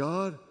worshiping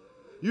God.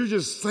 You're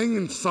just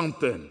singing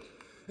something.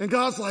 And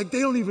God's like,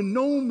 they don't even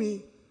know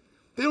me.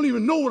 They don't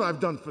even know what I've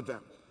done for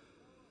them.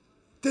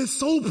 They're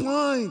so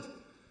blind.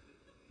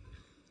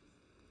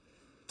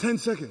 10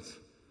 seconds.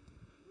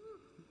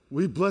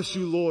 We bless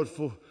you, Lord,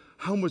 for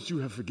how much you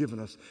have forgiven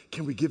us.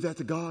 Can we give that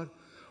to God?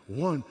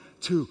 1,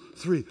 2,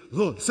 3.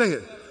 Lord, say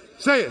it.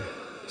 Say it.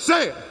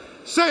 Say it.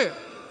 Say it.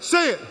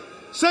 Say it.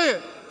 Say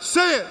it.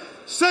 Say it.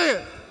 Say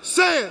it.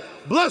 Say it.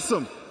 Bless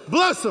them.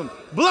 Bless them.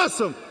 Bless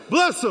them.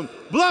 Bless them.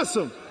 Bless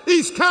them.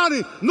 East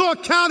County,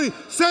 North County,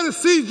 San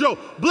Ysidro.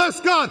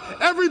 Bless God.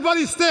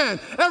 Everybody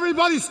stand.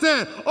 Everybody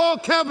stand. All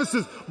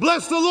campuses.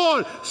 Bless the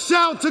Lord.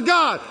 Shout to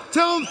God.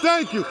 Tell him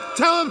thank you.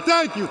 Tell him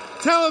thank you.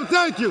 Tell him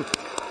thank you.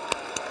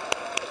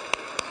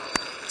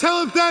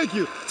 Tell him thank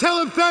you.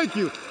 Tell him thank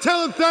you.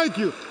 Tell him thank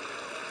you.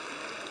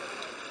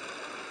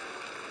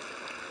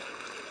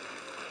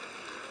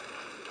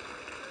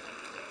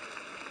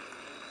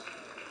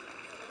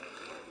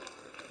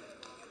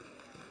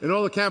 In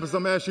all the campuses,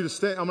 I'm going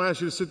to ask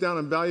you to sit down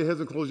and bow your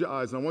heads and close your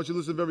eyes. And I want you to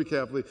listen very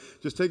carefully.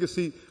 Just take a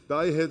seat,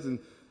 bow your heads, and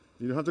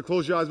you don't have to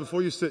close your eyes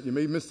before you sit. You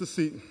may miss the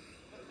seat.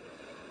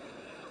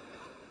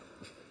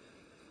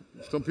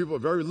 Some people are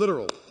very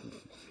literal.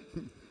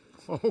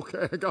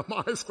 Okay, I got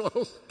my eyes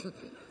closed.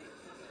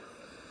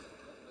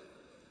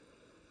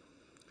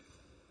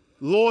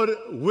 Lord,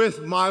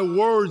 with my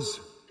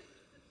words,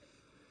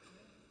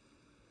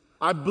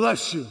 I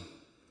bless you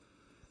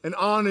and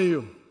honor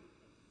you.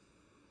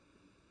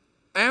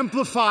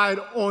 Amplified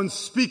on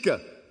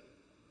speaker,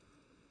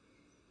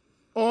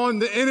 on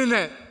the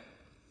internet.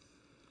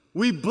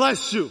 We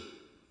bless you.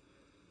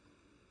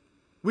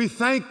 We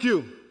thank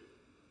you.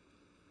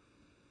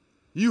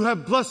 You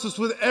have blessed us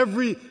with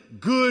every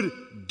good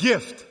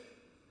gift.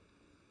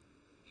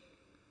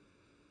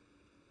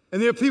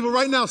 And there are people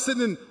right now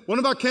sitting in one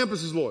of our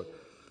campuses, Lord.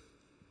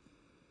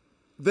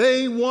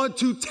 They want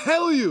to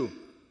tell you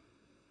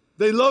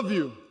they love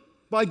you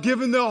by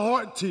giving their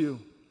heart to you.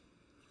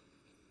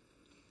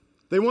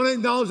 They want to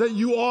acknowledge that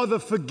you are the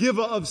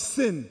forgiver of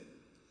sin.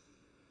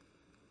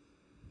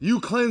 You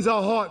cleanse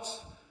our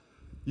hearts.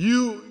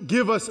 You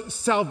give us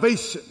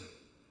salvation.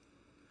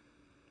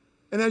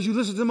 And as you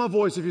listen to my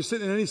voice, if you're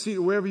sitting in any seat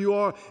or wherever you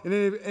are,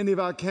 in any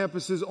of our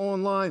campuses,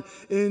 online,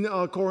 in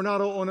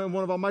Coronado, on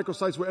one of our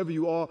microsites, wherever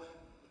you are,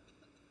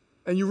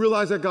 and you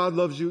realize that God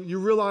loves you, you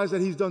realize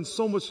that he's done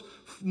so much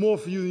more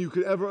for you than you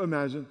could ever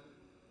imagine.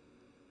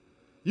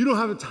 You don't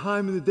have the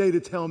time in the day to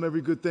tell him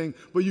every good thing,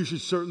 but you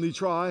should certainly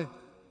try.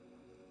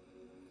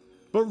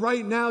 But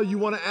right now, you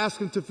want to ask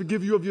him to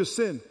forgive you of your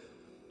sin.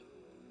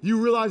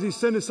 You realize he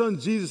sent his son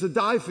Jesus to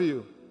die for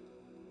you.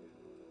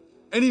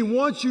 And he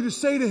wants you to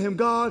say to him,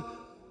 God,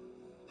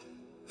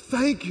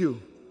 thank you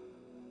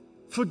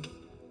for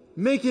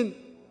making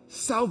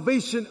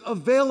salvation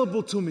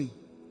available to me.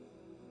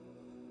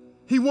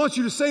 He wants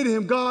you to say to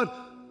him, God,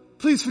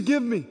 please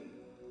forgive me.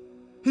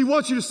 He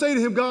wants you to say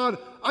to him, God,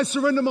 I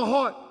surrender my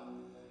heart.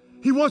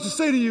 He wants to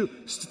say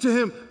to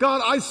him,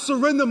 God, I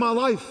surrender my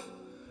life.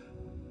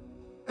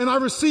 And I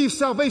receive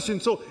salvation.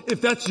 So if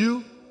that's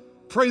you,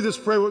 pray this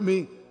prayer with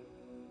me.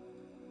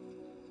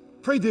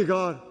 Pray, dear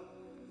God,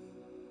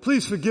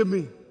 please forgive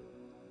me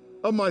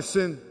of my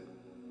sin.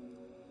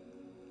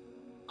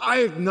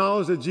 I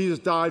acknowledge that Jesus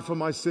died for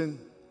my sin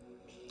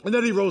and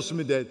that he rose from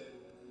the dead.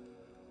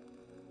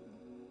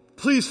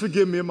 Please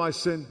forgive me of my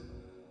sin.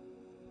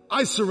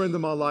 I surrender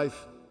my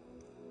life.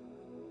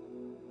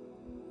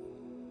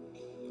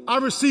 I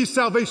receive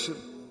salvation.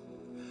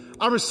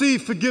 I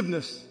receive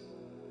forgiveness.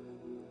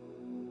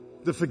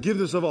 The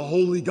forgiveness of a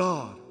holy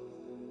God.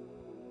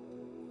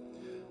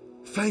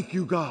 Thank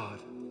you, God.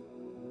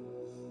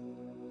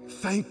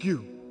 Thank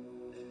you.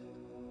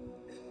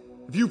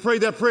 If you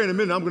prayed that prayer in a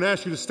minute, I'm going to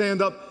ask you to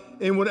stand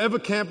up in whatever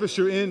campus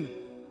you're in.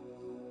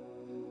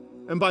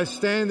 And by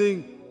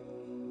standing,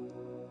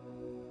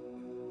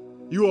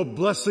 you are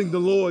blessing the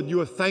Lord.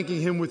 You are thanking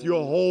him with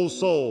your whole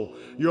soul,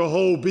 your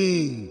whole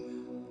being.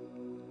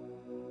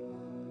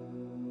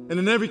 And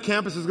in every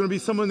campus, there's going to be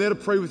someone there to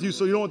pray with you,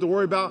 so you don't have to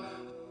worry about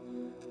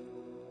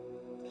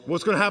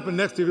what's going to happen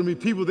next. There are going to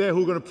be people there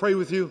who are going to pray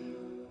with you.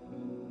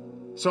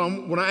 So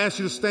when I ask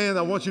you to stand,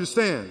 I want you to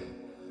stand.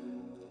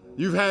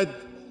 You've had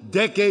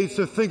decades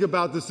to think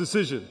about this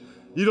decision.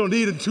 You don't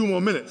need it in 2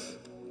 more minutes.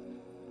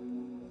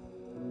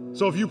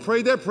 So if you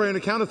prayed that prayer, on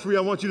the count of 3,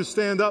 I want you to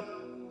stand up.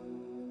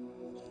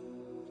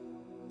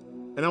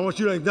 And I want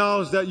you to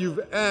acknowledge that you've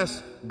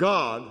asked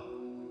God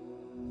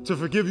to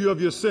forgive you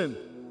of your sin.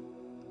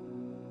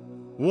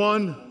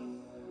 1,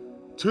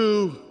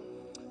 2,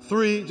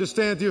 3. Just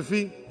stand to your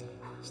feet.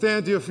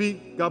 Stand to your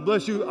feet. God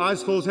bless you.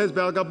 Eyes closed, heads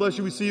bowed. God bless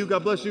you. We see you.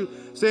 God bless you.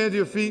 Stand to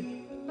your feet.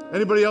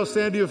 Anybody else,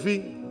 stand to your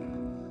feet.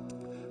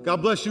 God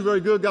bless you.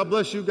 Very good. God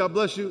bless you. God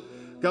bless you.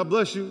 God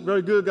bless you.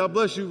 Very good. God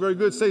bless you. Very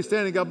good. Stay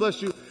standing. God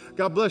bless you.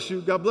 God bless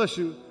you. God bless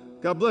you.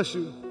 God bless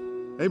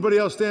you. Anybody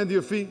else, stand to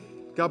your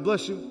feet. God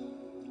bless you.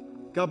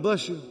 God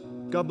bless you.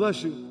 God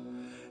bless you.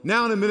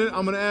 Now in a minute,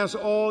 I'm going to ask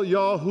all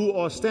y'all who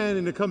are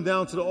standing to come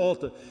down to the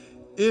altar.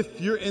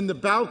 If you're in the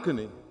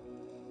balcony,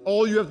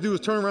 all you have to do is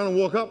turn around and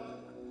walk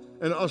up,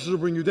 and the ushers will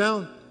bring you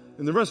down.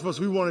 And the rest of us,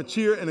 we want to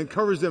cheer and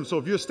encourage them. So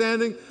if you're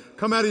standing,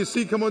 come out of your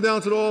seat, come on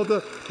down to the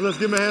altar, and let's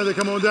give them a hand and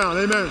come on down.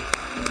 Amen.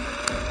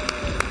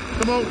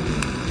 Come on.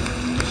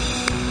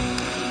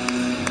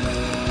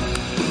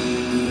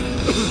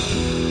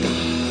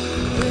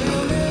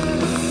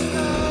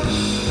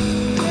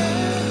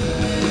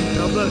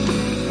 God bless you.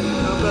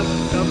 God bless you.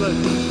 God bless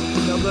you.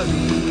 God bless you.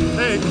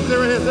 Hey, stay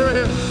right here. Stay right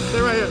here.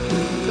 Stay right here.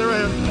 Stay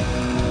right here.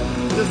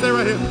 Just stay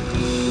right here.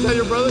 Is that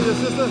your brother, your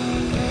sister?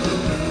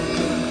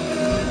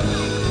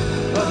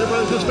 Oh, your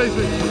brother, just face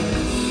me.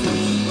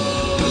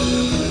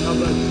 God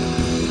bless you.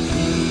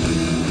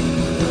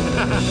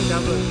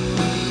 God bless you.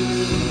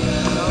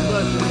 God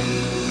bless you.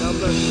 God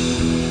bless you.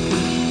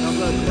 God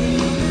bless you.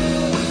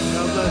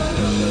 God bless you. God bless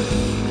you.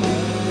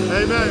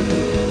 Amen.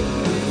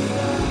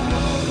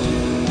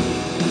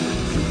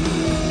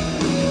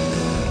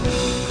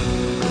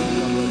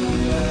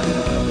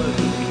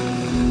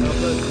 God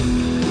bless you.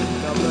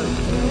 God bless you.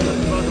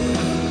 Welcome. God bless you.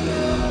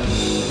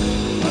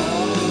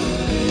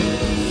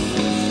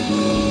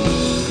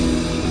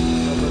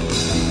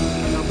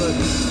 God bless you.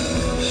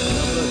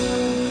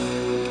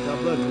 God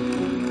bless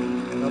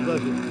you. God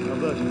bless you. God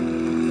bless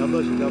you. God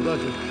bless you. God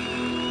bless you.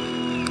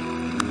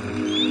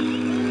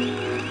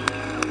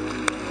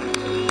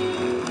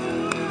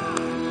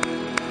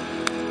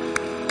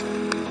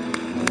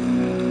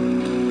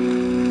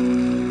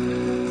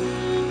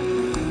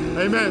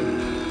 Amen.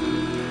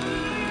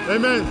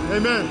 Amen.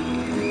 Amen.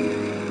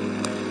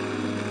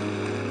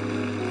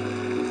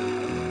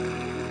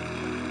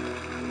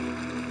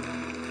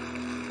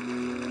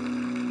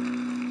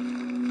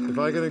 If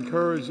I can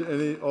encourage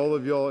all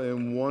of y'all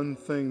in one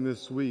thing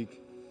this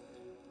week,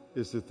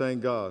 is to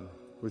thank God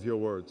with your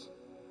words.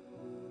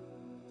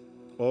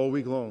 All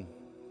week long,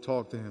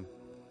 talk to Him.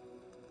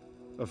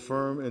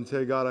 Affirm and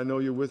tell God, I know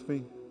you're with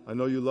me. I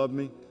know you love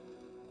me.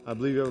 I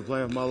believe you have a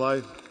plan for my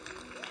life.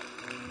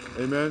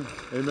 Amen.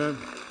 Amen.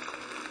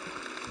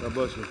 God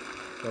bless you.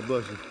 God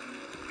bless you.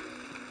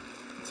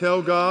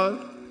 Tell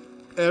God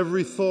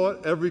every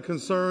thought, every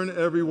concern,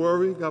 every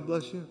worry. God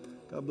bless you.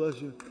 God bless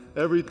you.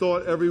 Every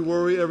thought, every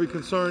worry, every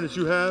concern that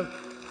you have.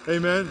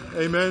 Amen.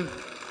 Amen.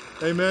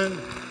 Amen.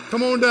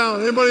 Come on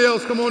down. Anybody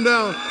else? Come on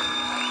down.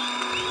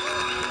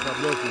 God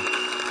bless you.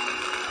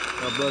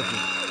 God bless you.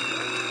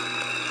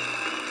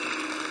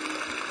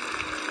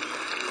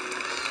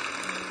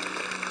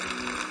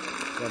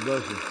 God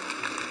bless you.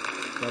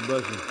 God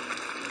bless you.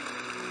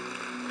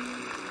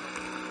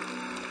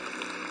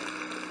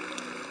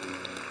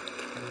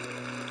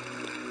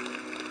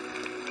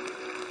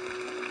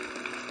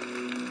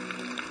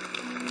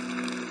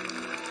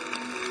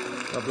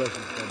 God bless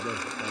you. God bless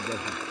you. God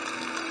bless you.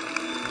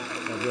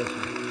 God bless you.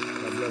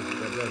 God bless you.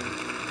 God bless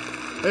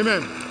you.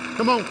 Amen.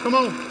 Come on. Come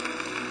on.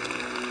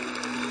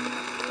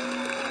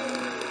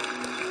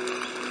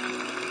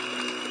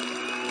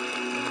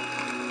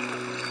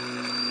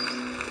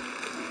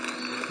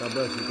 God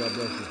bless you. God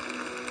bless you.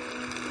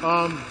 I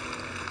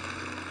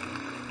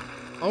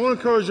want to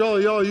encourage y'all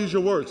to use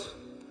your words.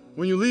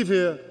 When you leave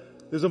here,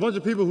 there's a bunch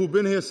of people who've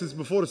been here since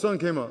before the sun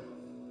came up.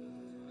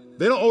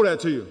 They don't owe that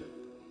to you.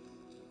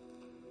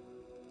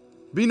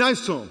 Be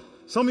nice to them.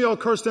 Some of y'all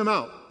curse them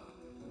out.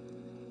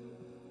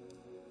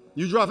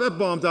 You drop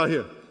F-bombs out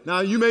here.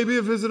 Now, you may be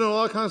a visitor and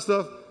all that kind of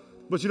stuff,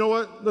 but you know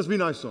what? Let's be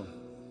nice to them.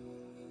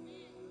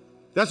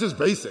 That's just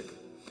basic.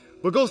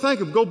 But go thank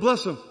them. Go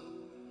bless them.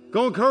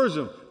 Go encourage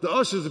them. The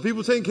ushers, the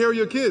people taking care of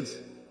your kids.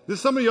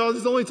 Some of y'all, this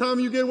is the only time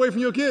you get away from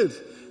your kids.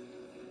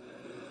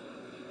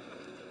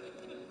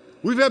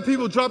 We've had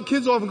people drop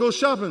kids off and go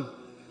shopping.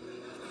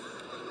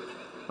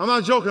 I'm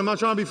not joking. I'm not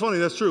trying to be funny.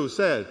 That's true. It's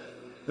sad.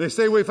 And they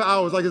stay away for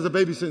hours like it's a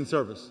babysitting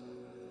service.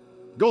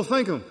 Go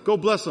thank them. Go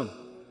bless them.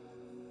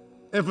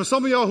 And for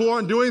some of y'all who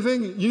aren't doing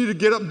anything, you need to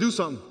get up and do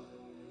something.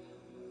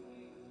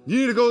 You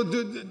need to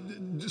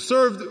go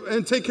serve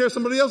and take care of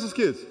somebody else's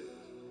kids.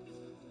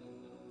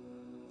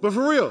 But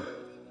for real,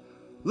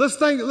 let's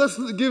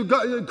give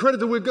God credit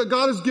to where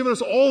God has given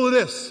us all of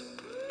this.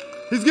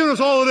 He's given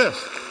us all of this.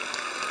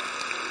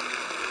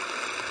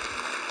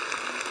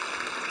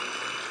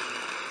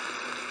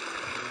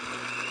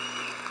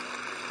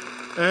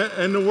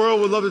 And the world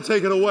would love to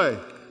take it away.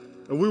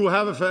 And we will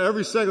have it for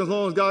every second as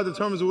long as God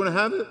determines we're going to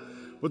have it.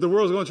 But the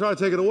world's going to try to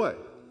take it away.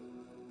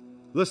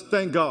 Let's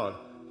thank God.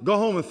 Go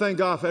home and thank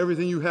God for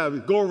everything you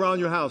have. Go around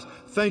your house.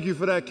 Thank you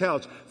for that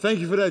couch. Thank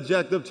you for that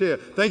jacked up chair.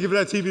 Thank you for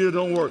that TV that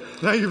don't work.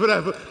 Thank you for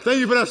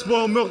that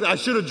spoiled milk that I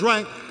should have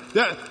drank.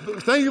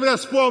 Thank you for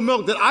that spoiled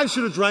milk that I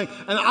should have drank,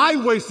 and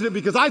I wasted it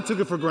because I took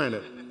it for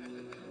granted.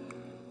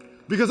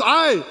 Because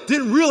I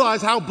didn't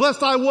realize how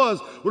blessed I was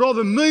with all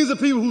the millions of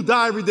people who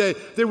die every day.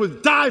 They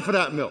would die for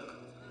that milk.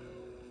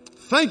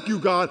 Thank you,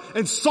 God,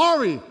 and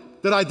sorry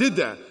that I did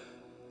that.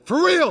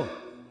 For real.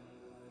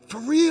 For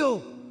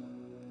real.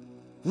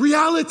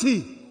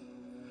 Reality.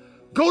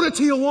 Go to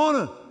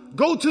Tijuana.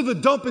 Go to the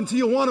dump in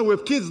Tijuana where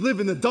kids live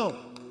in the dump.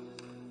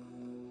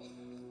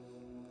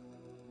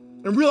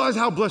 and realize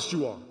how blessed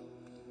you are.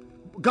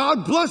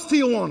 God bless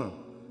Tijuana.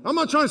 I'm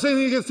not trying to say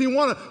anything against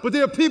Tijuana, but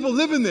there are people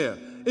living there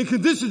in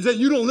conditions that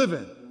you don't live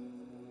in.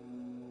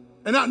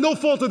 And not no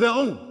fault of their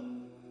own.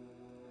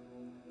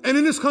 And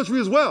in this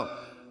country as well.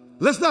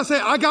 Let's not say,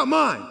 I got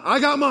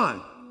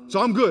mine, so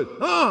I'm good.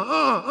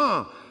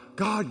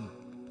 God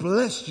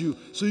bless you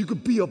so you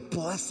could be a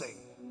blessing.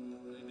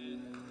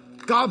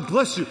 God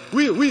bless you.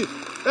 Every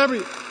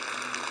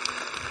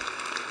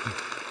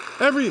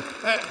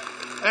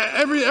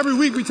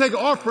week we take an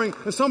offering,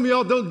 and some of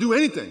y'all don't do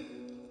anything.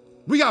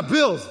 We got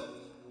bills.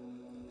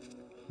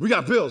 We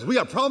got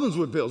problems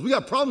with bills. We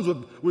got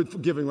problems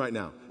with giving right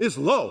now. It's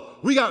low.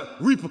 We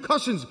got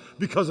repercussions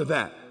because of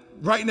that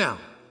right now.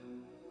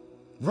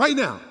 Right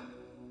now.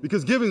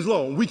 Because giving's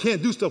low, and we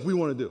can't do stuff we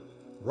want to do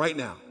right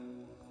now.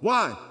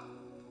 Why?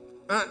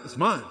 It's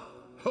mine.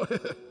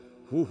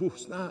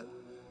 It's not.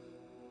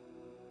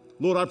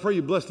 Lord, I pray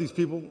you bless these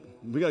people.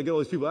 We got to get all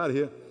these people out of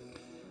here.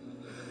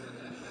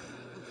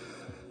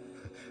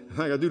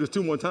 I got to do this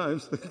 2 more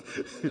times.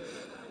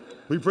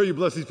 We pray you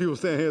bless these people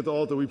standing here at the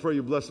altar. We pray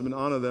you bless them and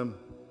honor them.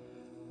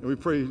 And we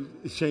pray you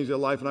change their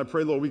life. And I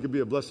pray, Lord, we could be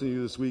a blessing to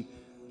you this week.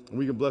 And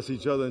we can bless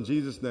each other in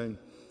Jesus' name.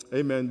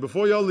 Amen.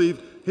 Before y'all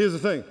leave, here's the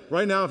thing.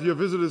 Right now, if your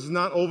visit is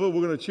not over,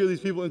 we're going to cheer these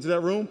people into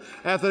that room.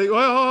 After they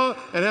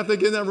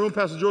get in that room,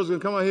 Pastor George is going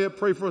to come out here,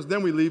 pray for us,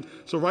 then we leave.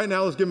 So right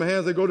now, let's give them a hand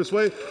as they go this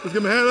way. Let's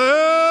give them a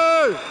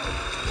hand.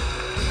 Hey!